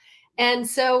 Yeah. And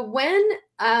so when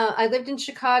I lived in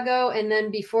Chicago, and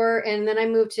then I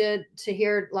moved to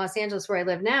here, Los Angeles, where I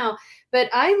live now. But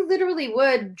I literally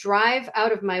would drive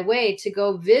out of my way to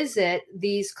go visit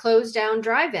these closed down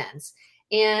drive-ins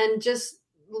and just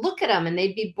look at them, and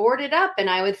they'd be boarded up. And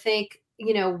I would think,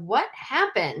 what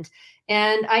happened?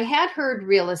 And I had heard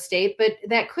real estate, but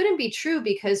that couldn't be true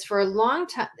because for a long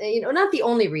time, not the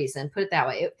only reason, put it that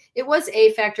way. It was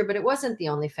a factor, but it wasn't the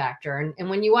only factor. And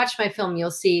when you watch my film,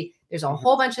 you'll see there's a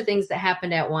whole bunch of things that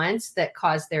happened at once that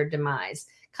caused their demise.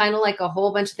 kind of like a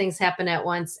whole bunch of things happened at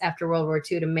once after World War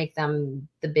II to make them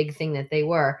the big thing that they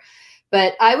were.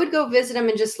 But I would go visit them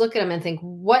and just look at them and think,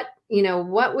 what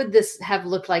would this have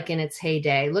looked like in its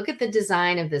heyday? Look at the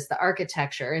design of this, the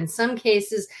architecture. In some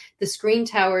cases, the screen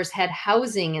towers had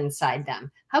housing inside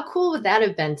them. How cool would that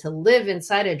have been to live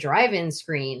inside a drive-in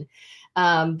screen?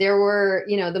 There were,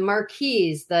 the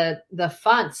marquees, the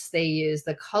fonts they used,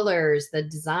 the colors, the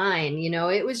design,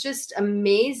 it was just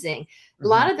amazing. A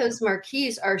lot of those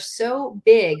marquees are so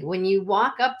big. When you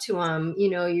walk up to them,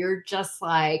 you're just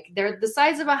like, they're the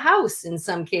size of a house in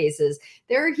some cases.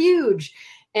 They're huge.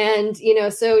 And,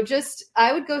 so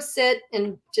I would go sit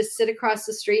across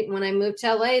the street. And when I moved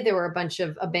to LA, there were a bunch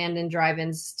of abandoned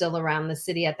drive-ins still around the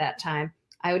city at that time.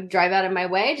 I would drive out of my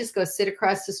way, just go sit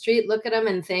across the street, look at them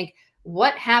and think,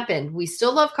 what happened? We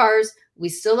still love cars. We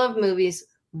still love movies.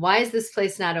 Why is this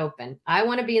place not open? I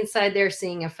want to be inside there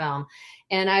seeing a film.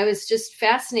 And I was just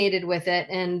fascinated with it.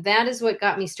 And that is what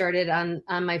got me started on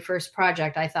my first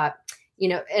project. I thought,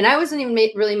 and I wasn't even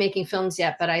really making films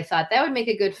yet, but I thought that would make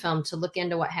a good film to look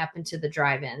into what happened to the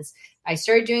drive-ins. I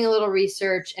started doing a little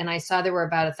research and I saw there were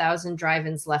about 1,000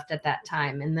 drive-ins left at that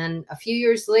time. And then a few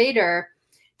years later,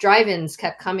 drive-ins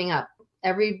kept coming up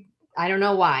I don't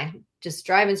know why, just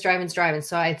drive-ins.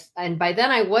 So by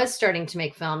then I was starting to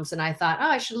make films and I thought,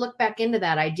 I should look back into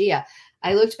that idea.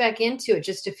 I looked back into it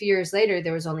just a few years later,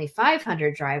 there was only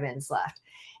 500 drive-ins left.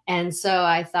 And so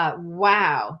I thought,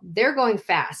 wow, they're going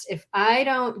fast. If I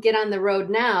don't get on the road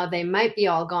now, they might be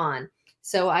all gone.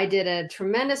 So I did a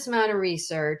tremendous amount of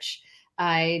research.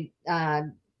 I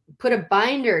put a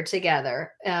binder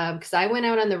together because I went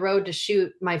out on the road to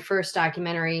shoot my first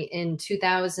documentary in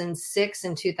 2006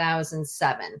 and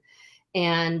 2007.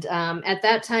 And at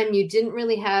that time, you didn't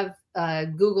really have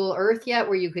Google Earth yet,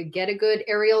 where you could get a good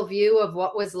aerial view of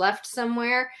what was left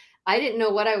somewhere. I didn't know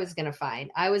what I was going to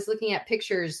find. I was looking at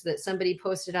pictures that somebody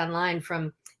posted online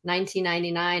from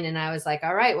 1999. And I was like,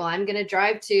 all right, well, I'm going to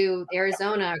drive to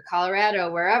Arizona,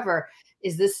 Colorado, wherever.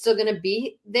 Is this still going to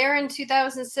be there in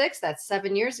 2006? That's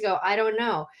 7 years ago. I don't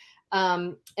know.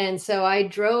 And so I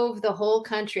drove the whole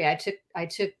country. I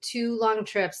took 2 long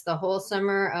trips, the whole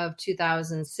summer of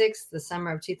 2006, the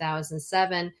summer of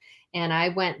 2007. And I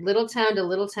went little town to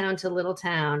little town to little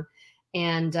town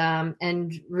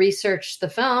and researched the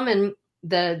film. And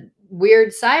the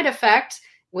weird side effect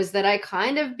was that I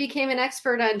kind of became an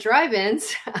expert on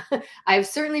drive-ins. I've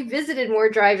certainly visited more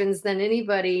drive-ins than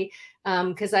anybody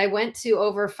because I went to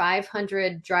over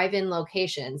 500 drive-in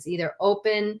locations, either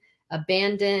open,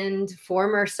 abandoned,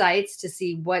 former sites to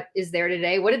see what is there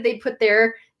today. What did they put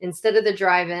there instead of the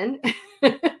drive-in?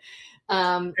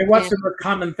 And what's the most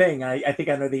common thing? I think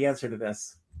I know the answer to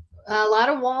this. A lot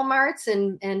of Walmarts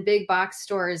and big box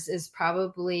stores is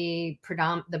probably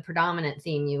the predominant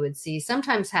theme you would see.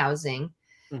 Sometimes housing.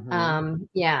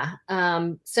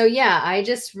 Mm-hmm. So I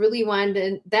just really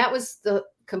wanted that was the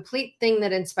complete thing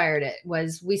that inspired it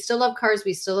was we still love cars.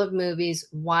 We still love movies.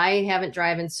 Why haven't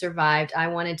drive-ins survived? I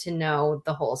wanted to know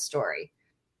the whole story.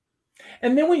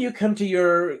 And then when you come to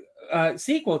your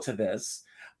sequel to this,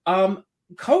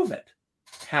 COVID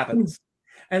happens.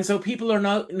 And so people are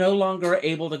no longer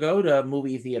able to go to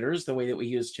movie theaters the way that we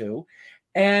used to.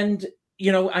 And,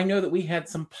 I know that we had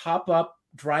some pop-up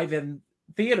drive-in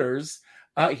theaters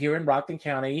here in Rockland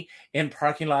County in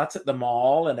parking lots at the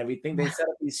mall and everything. They set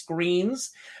up these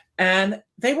screens and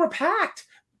they were packed.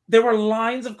 There were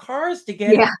lines of cars to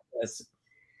get into this.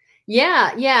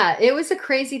 Yeah. It was a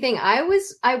crazy thing.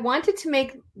 I wanted to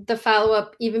make the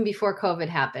follow-up even before COVID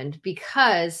happened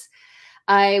because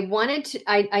I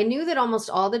knew that almost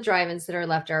all the drive-ins that are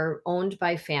left are owned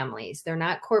by families. They're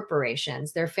not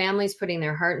corporations. They're families putting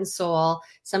their heart and soul.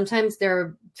 Sometimes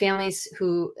they're families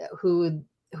who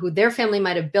their family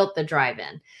might have built the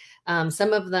drive-in.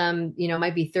 Some of them,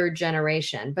 might be third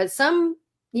generation, but some,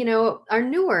 are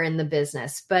newer in the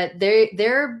business, but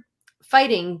they're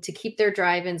fighting to keep their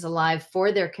drive-ins alive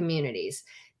for their communities.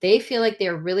 They feel like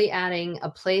they're really adding a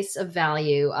place of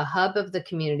value, a hub of the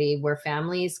community where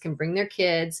families can bring their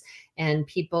kids and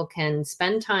people can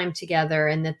spend time together,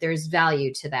 and that there's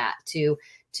value to that, to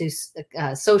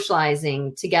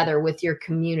socializing together with your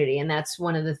community. And that's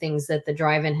one of the things that the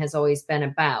drive-in has always been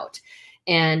about.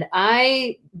 And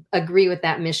I agree with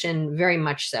that mission very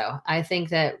much so. I think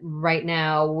that right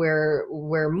now we're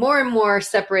more and more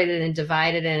separated and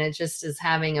divided, and it just is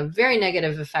having a very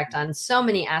negative effect on so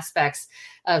many aspects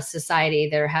of society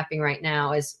that are happening right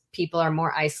now as people are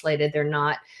more isolated. They're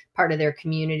not part of their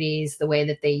communities the way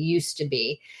that they used to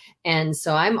be. And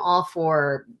so I'm all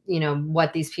for,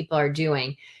 what these people are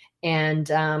doing. And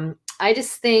I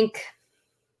just think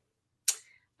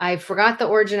I forgot the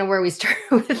origin of where we started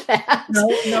with that. No.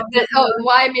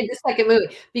 Why I made the second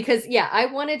movie. Because, I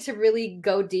wanted to really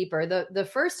go deeper. The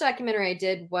first documentary I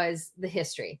did was the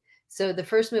history. So the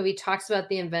first movie talks about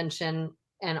the invention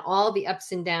and all the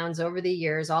ups and downs over the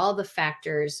years, all the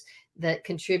factors that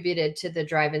contributed to the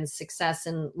drive-in's success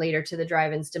and later to the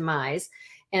drive-in's demise.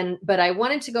 But I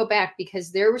wanted to go back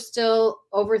because there were still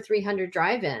over 300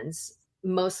 drive-ins,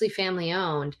 mostly family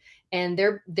owned. And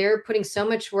they're putting so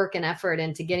much work and effort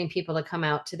into getting people to come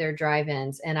out to their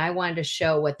drive-ins. And I wanted to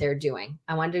show what they're doing.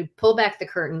 I wanted to pull back the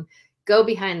curtain, go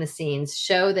behind the scenes,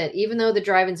 show that even though the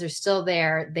drive-ins are still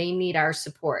there, they need our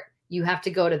support. You have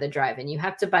to go to the drive-in. You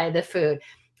have to buy the food.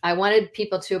 I wanted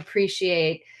people to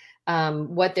appreciate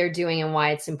what they're doing and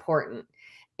why it's important.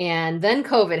 And then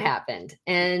COVID happened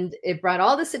and it brought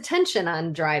all this attention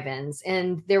on drive-ins.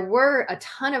 And there were a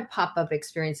ton of pop-up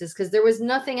experiences because there was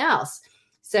nothing else.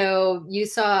 So you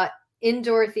saw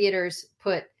indoor theaters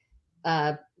put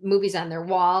movies on their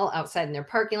wall outside in their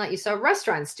parking lot. You saw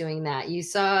restaurants doing that. You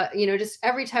saw, just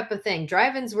every type of thing.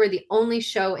 Drive-ins were the only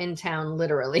show in town,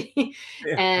 literally.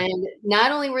 Yeah. And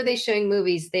not only were they showing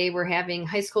movies, they were having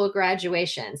high school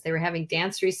graduations. They were having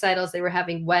dance recitals. They were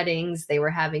having weddings. They were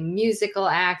having musical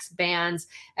acts, bands,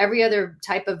 every other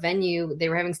type of venue. They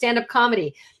were having stand-up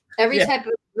comedy. Every type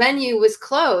of venue was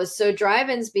closed. So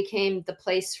drive-ins became the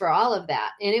place for all of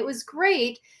that. And it was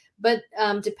great. But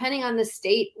depending on the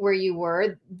state where you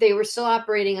were, they were still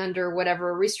operating under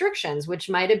whatever restrictions, which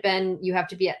might have been you have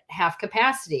to be at half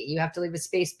capacity. You have to leave a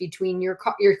space between your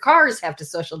cars have to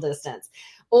social distance.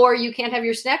 Or you can't have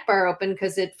your snack bar open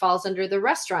because it falls under the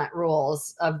restaurant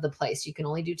rules of the place. You can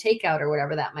only do takeout or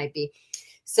whatever that might be.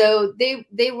 So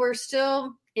they were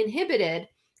still inhibited.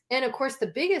 And of course, the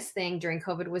biggest thing during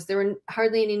COVID was there were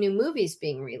hardly any new movies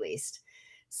being released.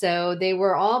 So they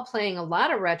were all playing a lot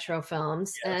of retro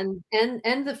films and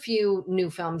the few new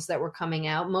films that were coming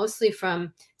out, mostly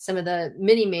from some of the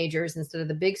mini majors instead of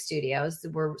the big studios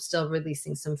that were still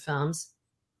releasing some films.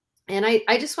 And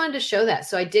I just wanted to show that.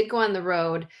 So I did go on the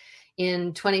road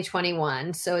in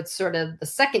 2021. So it's sort of the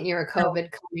second year of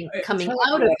COVID coming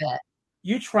out of it.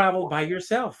 You traveled by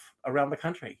yourself around the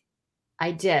country.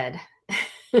 I did.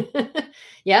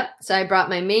 Yep. So I brought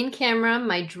my main camera,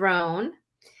 my drone,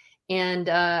 and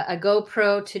a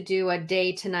GoPro to do a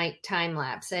day to night time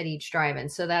lapse at each drive-in.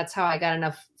 So that's how I got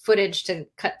enough footage to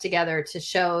cut together to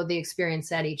show the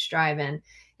experience at each drive-in.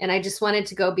 And I just wanted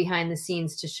to go behind the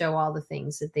scenes to show all the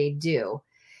things that they do.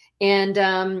 And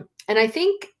I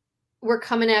think we're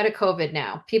coming out of COVID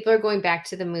now. People are going back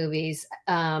to the movies.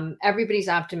 Everybody's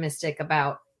optimistic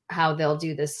about how they'll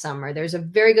do this summer. There's a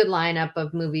very good lineup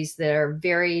of movies that are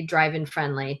very drive-in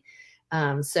friendly.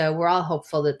 So we're all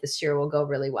hopeful that this year will go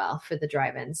really well for the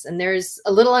drive-ins. And there's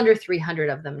a little under 300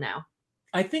 of them now.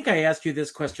 I think I asked you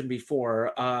this question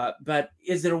before, but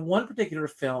is there one particular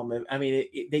film,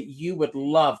 that you would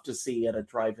love to see at a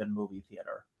drive-in movie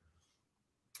theater?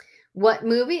 What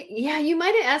movie? Yeah, you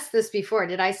might have asked this before.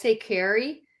 Did I say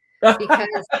Carrie?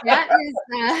 Because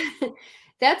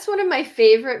that's one of my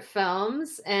favorite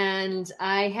films, and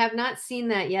I have not seen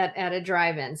that yet at a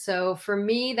drive-in. So for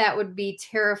me, that would be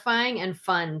terrifying and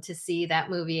fun to see that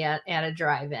movie at a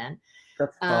drive-in.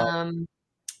 That's fun.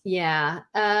 Yeah.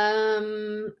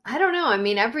 I don't know.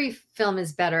 Every film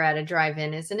is better at a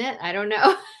drive-in, isn't it? I don't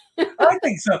know. I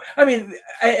think so.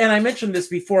 And I mentioned this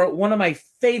before. One of my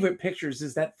favorite pictures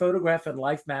is that photograph in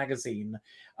Life magazine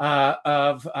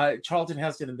of Charlton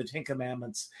Heston and the Ten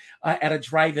Commandments at a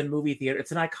drive-in movie theater.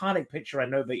 It's an iconic picture. I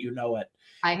know that you know it.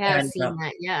 I have seen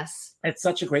that. Yes. It's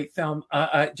such a great film.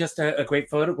 Just a great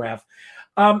photograph.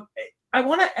 I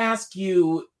want to ask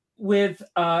you with,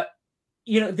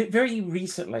 very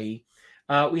recently,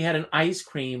 we had an ice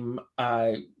cream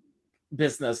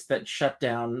business that shut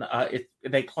down.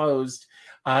 They closed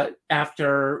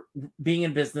after being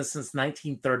in business since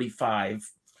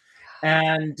 1935.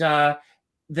 And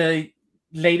the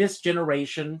latest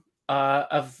generation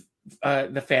of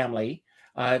the family,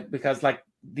 because like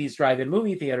these drive-in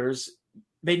movie theaters,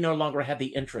 they no longer have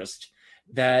the interest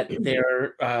that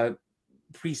their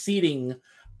preceding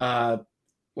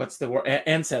what's the word,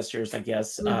 ancestors, I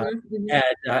guess,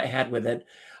 had with it.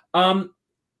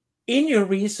 In your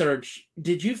research,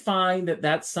 did you find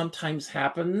that sometimes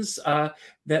happens,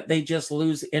 that they just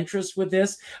lose interest with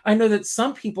this? I know that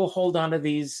some people hold on to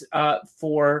these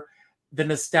for the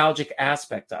nostalgic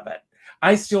aspect of it.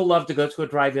 I still love to go to a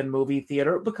drive-in movie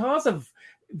theater because of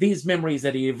these memories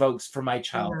that it evokes from my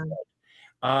childhood.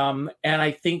 And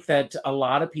I think that a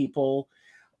lot of people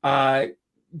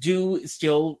do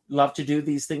still love to do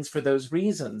these things for those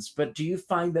reasons. But do you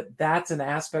find that that's an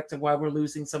aspect of why we're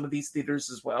losing some of these theaters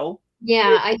as well?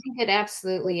 Yeah, I think it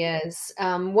absolutely is.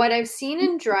 What I've seen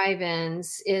in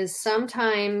drive-ins is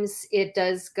sometimes it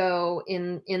does go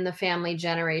in the family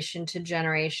generation to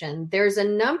generation. There's a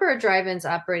number of drive-ins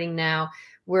operating now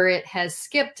where it has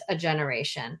skipped a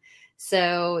generation.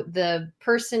 So the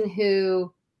person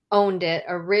who owned it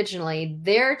originally,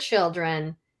 their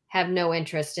children have no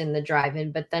interest in the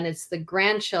drive-in, but then it's the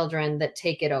grandchildren that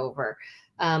take it over.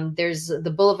 There's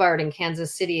the Boulevard in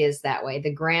Kansas City is that way.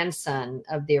 The grandson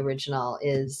of the original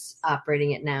is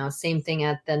operating it now. Same thing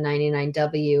at the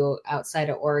 99W outside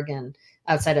of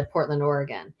Portland,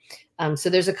 Oregon. So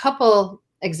there's a couple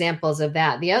examples of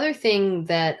that. The other thing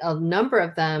that a number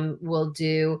of them will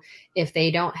do if they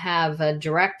don't have a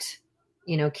direct,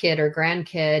 kid or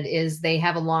grandkid is they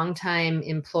have a longtime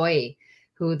employee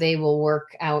who they will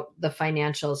work out the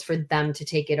financials for them to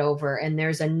take it over. And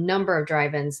there's a number of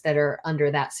drive-ins that are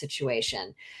under that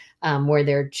situation where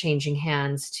they're changing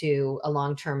hands to a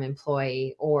long-term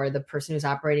employee, or the person who's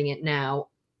operating it now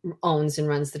owns and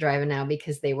runs the drive-in now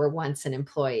because they were once an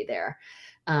employee there.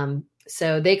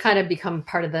 So they kind of become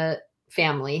part of the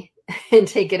family and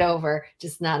take it over,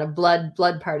 just not a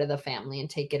blood part of the family and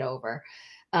take it over.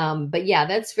 But yeah,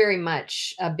 that's very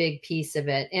much a big piece of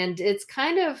it. And it's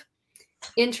kind of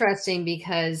interesting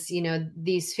because,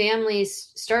 these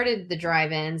families started the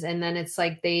drive-ins and then it's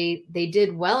like they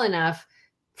did well enough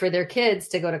for their kids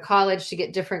to go to college to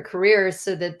get different careers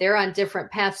so that they're on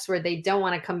different paths where they don't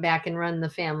want to come back and run the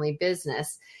family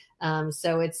business.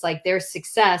 So it's like their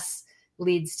success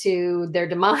leads to their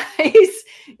demise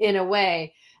in a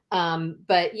way.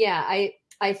 But yeah,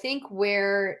 I think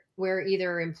where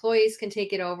either employees can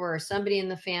take it over or somebody in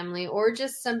the family or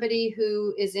just somebody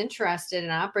who is interested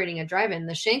in operating a drive-in.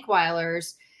 The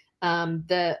Shankweilers,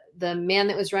 the man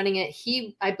that was running it,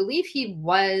 I believe he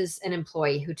was an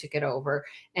employee who took it over.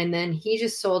 And then he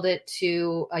just sold it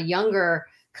to a younger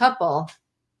couple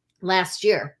last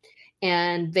year.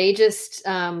 And they just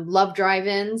love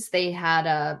drive-ins. They had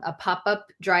a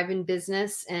pop-up drive-in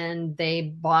business and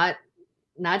they bought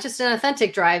not just an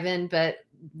authentic drive-in, but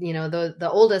the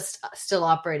oldest still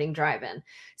operating drive-in.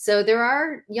 So there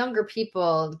are younger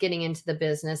people getting into the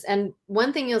business. And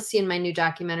one thing you'll see in my new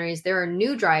documentaries, there are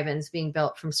new drive-ins being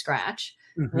built from scratch.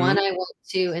 Mm-hmm. One I went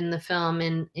to in the film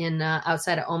in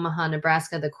outside of Omaha,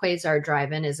 Nebraska, the Quasar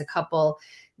Drive-In is a couple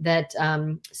that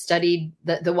studied,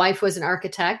 the wife was an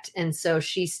architect. And so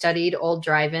she studied old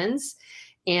drive-ins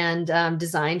and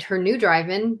designed her new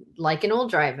drive-in like an old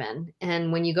drive-in.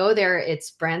 And when you go there, it's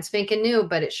brand spanking new,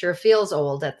 but it sure feels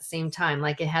old at the same time.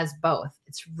 Like it has both.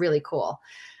 It's really cool.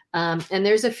 And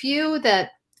there's a few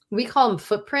that we call them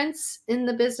footprints in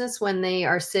the business when they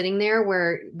are sitting there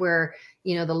where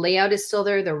the layout is still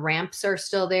there. The ramps are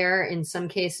still there. In some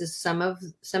cases, some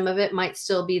of it might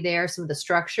still be there. Some of the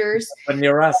structures. But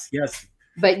near us, yes.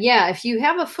 But yeah, if you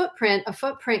have a footprint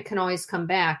can always come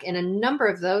back. And a number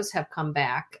of those have come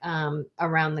back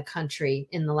around the country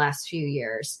in the last few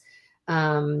years.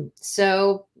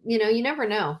 So, you never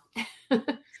know.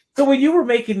 So when you were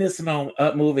making this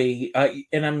movie,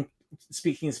 and I'm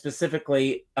speaking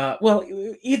specifically,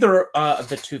 either of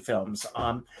the two films,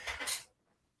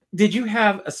 did you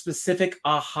have a specific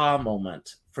aha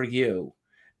moment for you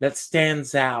that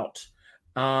stands out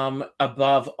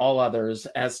above all others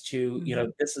as to,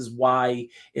 this is why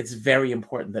it's very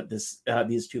important that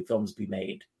these two films be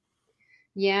made?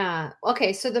 Yeah.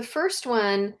 Okay. So the first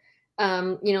one,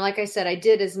 like I said, I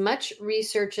did as much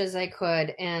research as I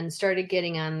could and started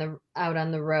getting out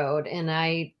on the road. And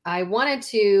I wanted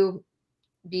to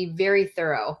be very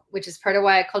thorough, which is part of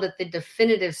why I called it the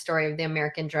definitive story of the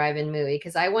American drive-in movie,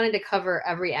 because I wanted to cover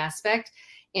every aspect.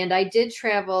 And I did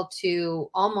travel to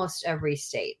almost every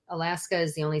state. Alaska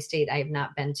is the only state I have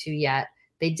not been to yet.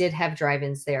 They did have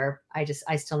drive-ins there.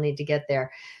 I still need to get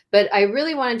there. But I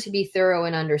really wanted to be thorough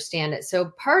and understand it.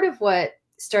 So part of what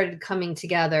started coming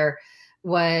together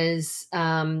was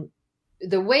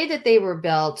the way that they were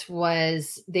built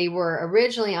was they were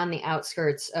originally on the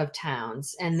outskirts of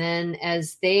towns. And then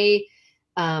as they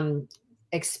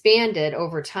expanded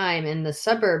over time and the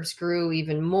suburbs grew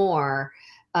even more,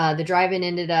 the drive-in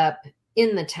ended up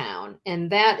in the town.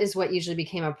 And that is what usually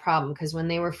became a problem because when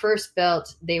they were first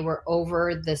built, they were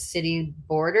over the city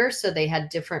border. So they had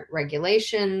different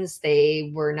regulations.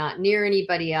 They were not near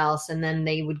anybody else. And then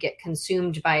they would get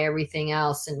consumed by everything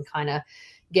else and kind of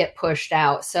get pushed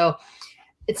out. So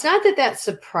it's not that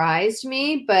surprised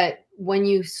me, but when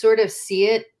you sort of see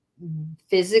it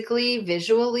physically,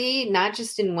 visually, not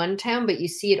just in one town, but you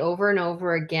see it over and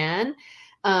over again,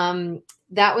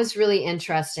 That was really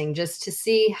interesting just to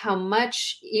see how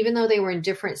much, even though they were in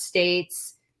different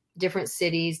states, different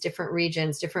cities, different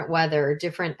regions, different weather,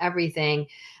 different everything.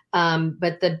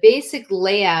 But the basic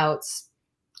layouts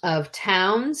of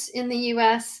towns in the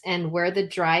US and where the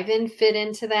drive-in fit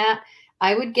into that,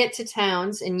 I would get to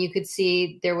towns and you could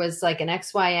see there was like an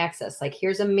XY axis. Like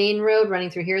here's a main road running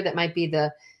through here that might be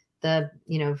the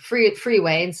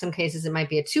freeway. In some cases, it might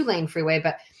be a 2-lane freeway,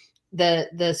 but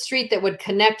the street that would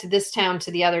connect this town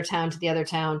to the other town to the other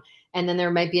town. And then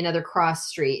there might be another cross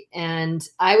street. And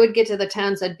I would get to the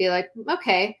towns. I'd be like,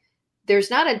 okay, there's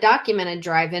not a documented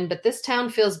drive-in, but this town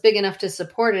feels big enough to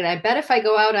support it. I bet if I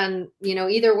go out on,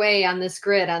 either way on this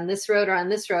grid, on this road or on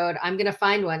this road, I'm going to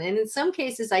find one. And in some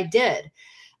cases I did.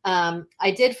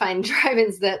 I did find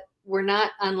drive-ins that were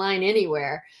not online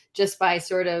anywhere, just by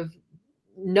sort of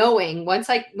knowing. Once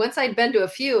I'd been to a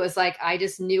few, it was like, I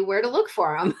just knew where to look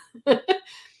for them.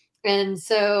 And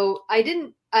so I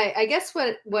guess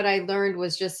what I learned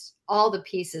was just all the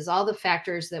pieces, all the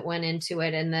factors that went into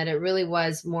it, and that it really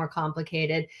was more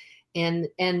complicated. And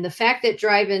the fact that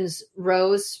drive-ins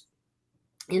rose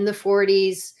in the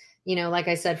 40s, like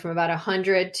I said, from about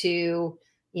 100 to,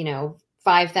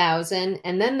 5,000.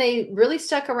 And then they really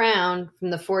stuck around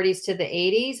from the 40s to the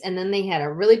 80s. And then they had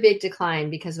a really big decline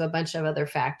because of a bunch of other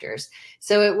factors.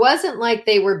 So it wasn't like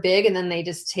they were big and then they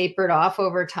just tapered off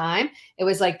over time. It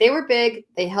was like they were big.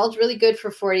 They held really good for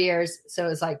 40 years. So it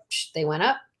was like, they went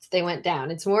up, they went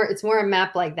down. It's more a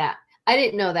map like that. I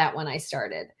didn't know that when I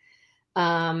started.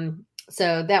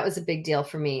 So that was a big deal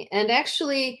for me. And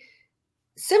actually,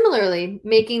 similarly,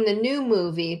 making the new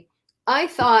movie, I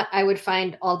thought I would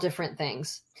find all different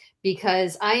things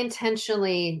because I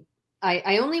intentionally,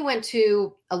 I only went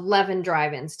to 11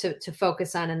 drive-ins to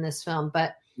focus on in this film,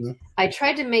 but I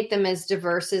tried to make them as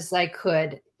diverse as I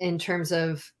could in terms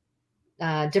of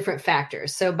different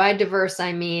factors. So by diverse,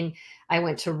 I mean, I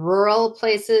went to rural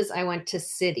places. I went to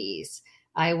cities.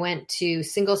 I went to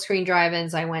single screen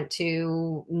drive-ins. I went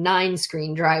to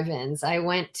 9-screen drive-ins. I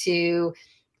went to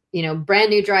brand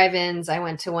new drive-ins. I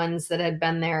went to ones that had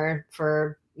been there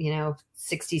for,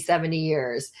 60, 70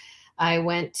 years. I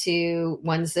went to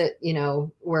ones that,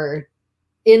 were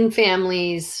in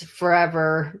families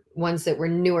forever, ones that were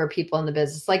newer people in the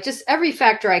business, like just every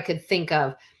factor I could think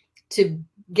of to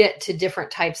get to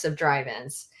different types of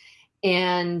drive-ins.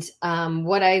 And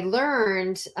what I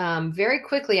learned very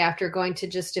quickly after going to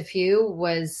just a few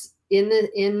was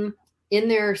in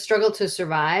their struggle to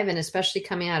survive, and especially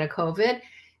coming out of COVID,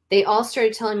 they all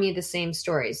started telling me the same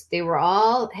stories. They were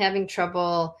all having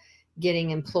trouble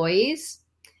getting employees,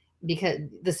 because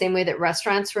the same way that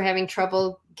restaurants were having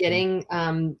trouble getting,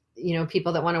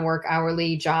 people that want to work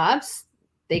hourly jobs,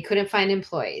 they couldn't find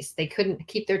employees. They couldn't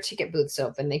keep their ticket booths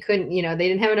open. They couldn't, they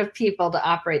didn't have enough people to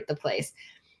operate the place.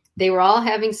 They were all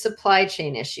having supply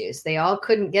chain issues. They all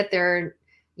couldn't get their,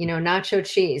 nacho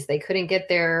cheese. They couldn't get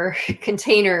their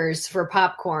containers for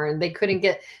popcorn.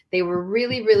 They were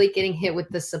really, really getting hit with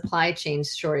the supply chain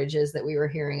shortages that we were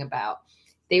hearing about.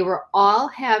 They were all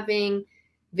having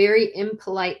very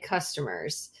impolite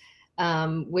customers,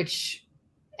 which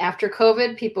after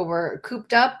COVID, people were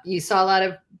cooped up. You saw a lot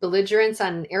of belligerence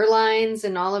on airlines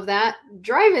and all of that.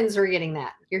 Drive-ins were getting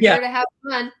that. You're here to have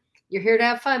fun. You're here to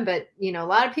have fun. But, a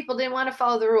lot of people didn't want to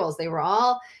follow the rules. They were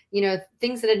all,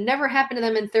 things that had never happened to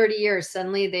them in 30 years.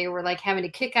 Suddenly they were like having to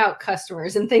kick out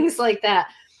customers and things like that.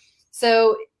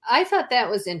 So I thought that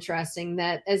was interesting,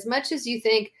 that as much as you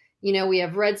think, we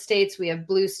have red states, we have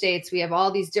blue states, we have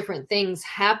all these different things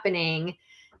happening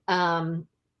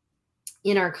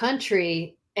in our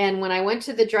country. And when I went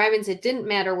to the drive-ins, it didn't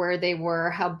matter where they were,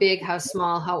 how big, how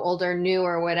small, how old or new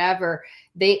or whatever.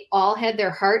 They all had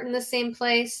their heart in the same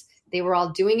place. They were all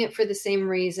doing it for the same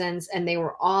reasons. And they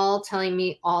were all telling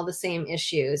me all the same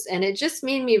issues. And it just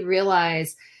made me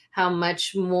realize how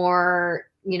much more,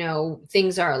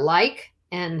 things are alike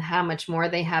and how much more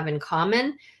they have in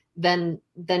common than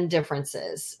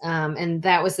differences. And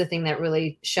that was the thing that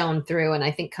really shone through, and I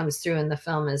think comes through in the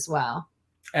film as well.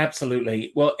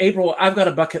 Absolutely. Well, April, I've got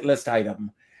a bucket list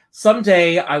item.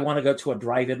 Someday I want to go to a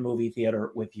drive-in movie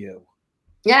theater with you.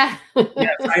 Yeah.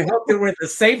 Yes, I hope that we're at the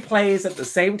same place at the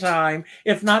same time.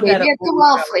 If not, maybe at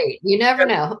the Wellfleet. You never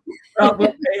know.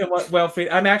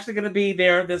 Wellfleet. I'm actually going to be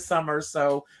there this summer,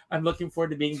 so I'm looking forward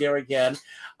to being there again.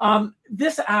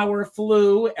 This hour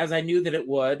flew as I knew that it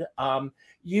would.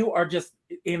 You are just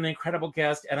an incredible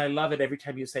guest, and I love it every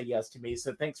time you say yes to me.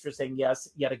 So thanks for saying yes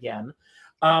yet again.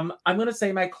 I'm going to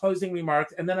say my closing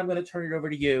remarks, and then I'm going to turn it over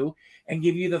to you and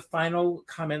give you the final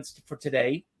comments for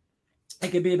today.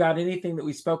 It could be about anything that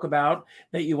we spoke about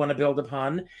that you want to build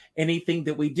upon, anything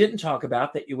that we didn't talk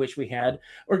about that you wish we had,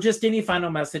 or just any final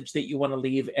message that you want to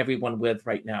leave everyone with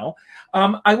right now.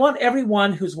 I want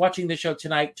everyone who's watching the show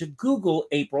tonight to Google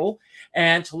April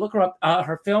and to look her up.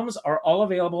 Her films are all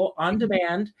available on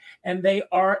demand, and they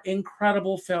are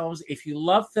incredible films. If you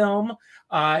love film,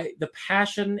 the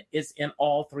passion is in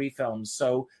all three films.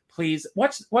 So please,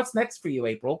 what's next for you,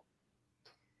 April?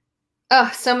 Oh,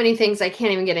 so many things. I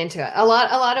can't even get into it. A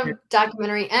lot of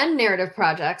documentary and narrative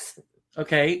projects.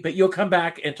 Okay, but you'll come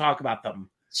back and talk about them.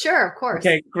 Sure, of course.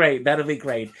 Okay, great. That'll be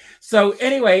great. So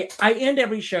anyway, I end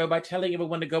every show by telling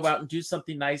everyone to go out and do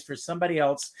something nice for somebody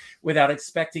else without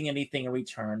expecting anything in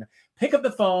return. Pick up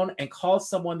the phone and call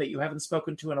someone that you haven't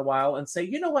spoken to in a while and say,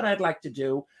 you know what I'd like to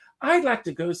do? I'd like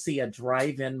to go see a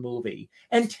drive-in movie,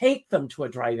 and take them to a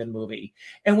drive-in movie.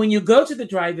 And when you go to the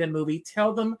drive-in movie,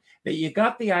 tell them that you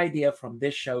got the idea from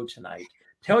this show tonight.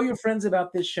 Tell your friends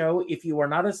about this show. If you are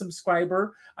not a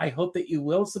subscriber, I hope that you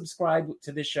will subscribe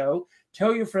to the show.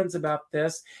 Tell your friends about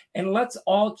this, and let's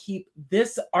all keep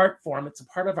this art form. It's a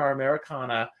part of our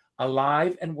Americana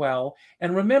alive and well.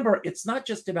 And remember, it's not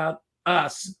just about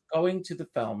us going to the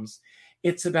films.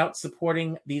 It's about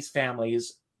supporting these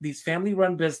families, these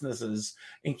family-run businesses,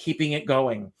 and keeping it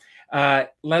going.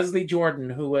 Leslie Jordan,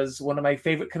 who was one of my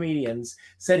favorite comedians,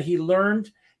 said he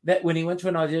learned that when he went to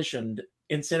an audition,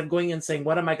 instead of going and saying,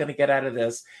 what am I going to get out of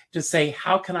this, to say,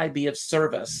 how can I be of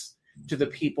service to the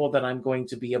people that I'm going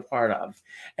to be a part of?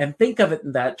 And think of it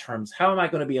in that terms. How am I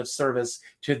going to be of service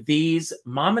to these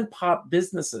mom and pop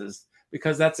businesses?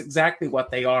 Because that's exactly what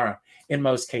they are in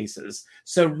most cases.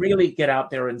 So really get out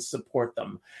there and support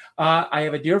them. I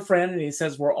have a dear friend, and he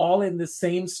says, we're all in the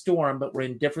same storm, but we're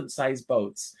in different size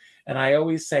boats. And I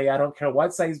always say, I don't care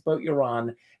what size boat you're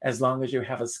on, as long as you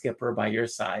have a skipper by your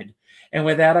side. And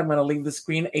with that, I'm going to leave the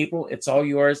screen. April, it's all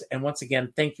yours. And once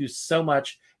again, thank you so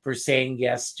much for saying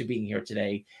yes to being here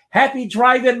today. Happy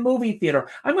drive-in movie theater.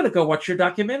 I'm going to go watch your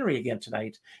documentary again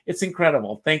tonight. It's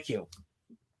incredible. Thank you.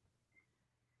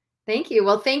 Thank you.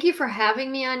 Well, thank you for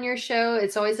having me on your show.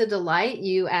 It's always a delight.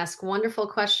 You ask wonderful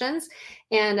questions,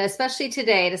 and especially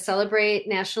today to celebrate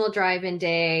National Drive-In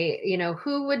Day. You know,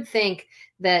 who would think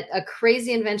that a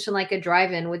crazy invention like a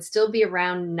drive-in would still be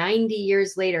around 90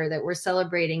 years later, that we're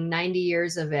celebrating 90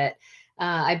 years of it?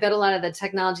 I bet a lot of the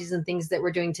technologies and things that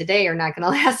we're doing today are not going to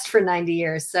last for 90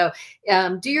 years. So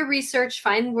do your research,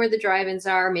 find where the drive-ins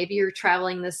are. Maybe you're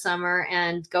traveling this summer,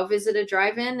 and go visit a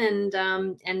drive-in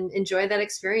and enjoy that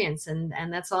experience.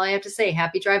 And that's all I have to say.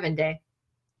 Happy Drive-In Day.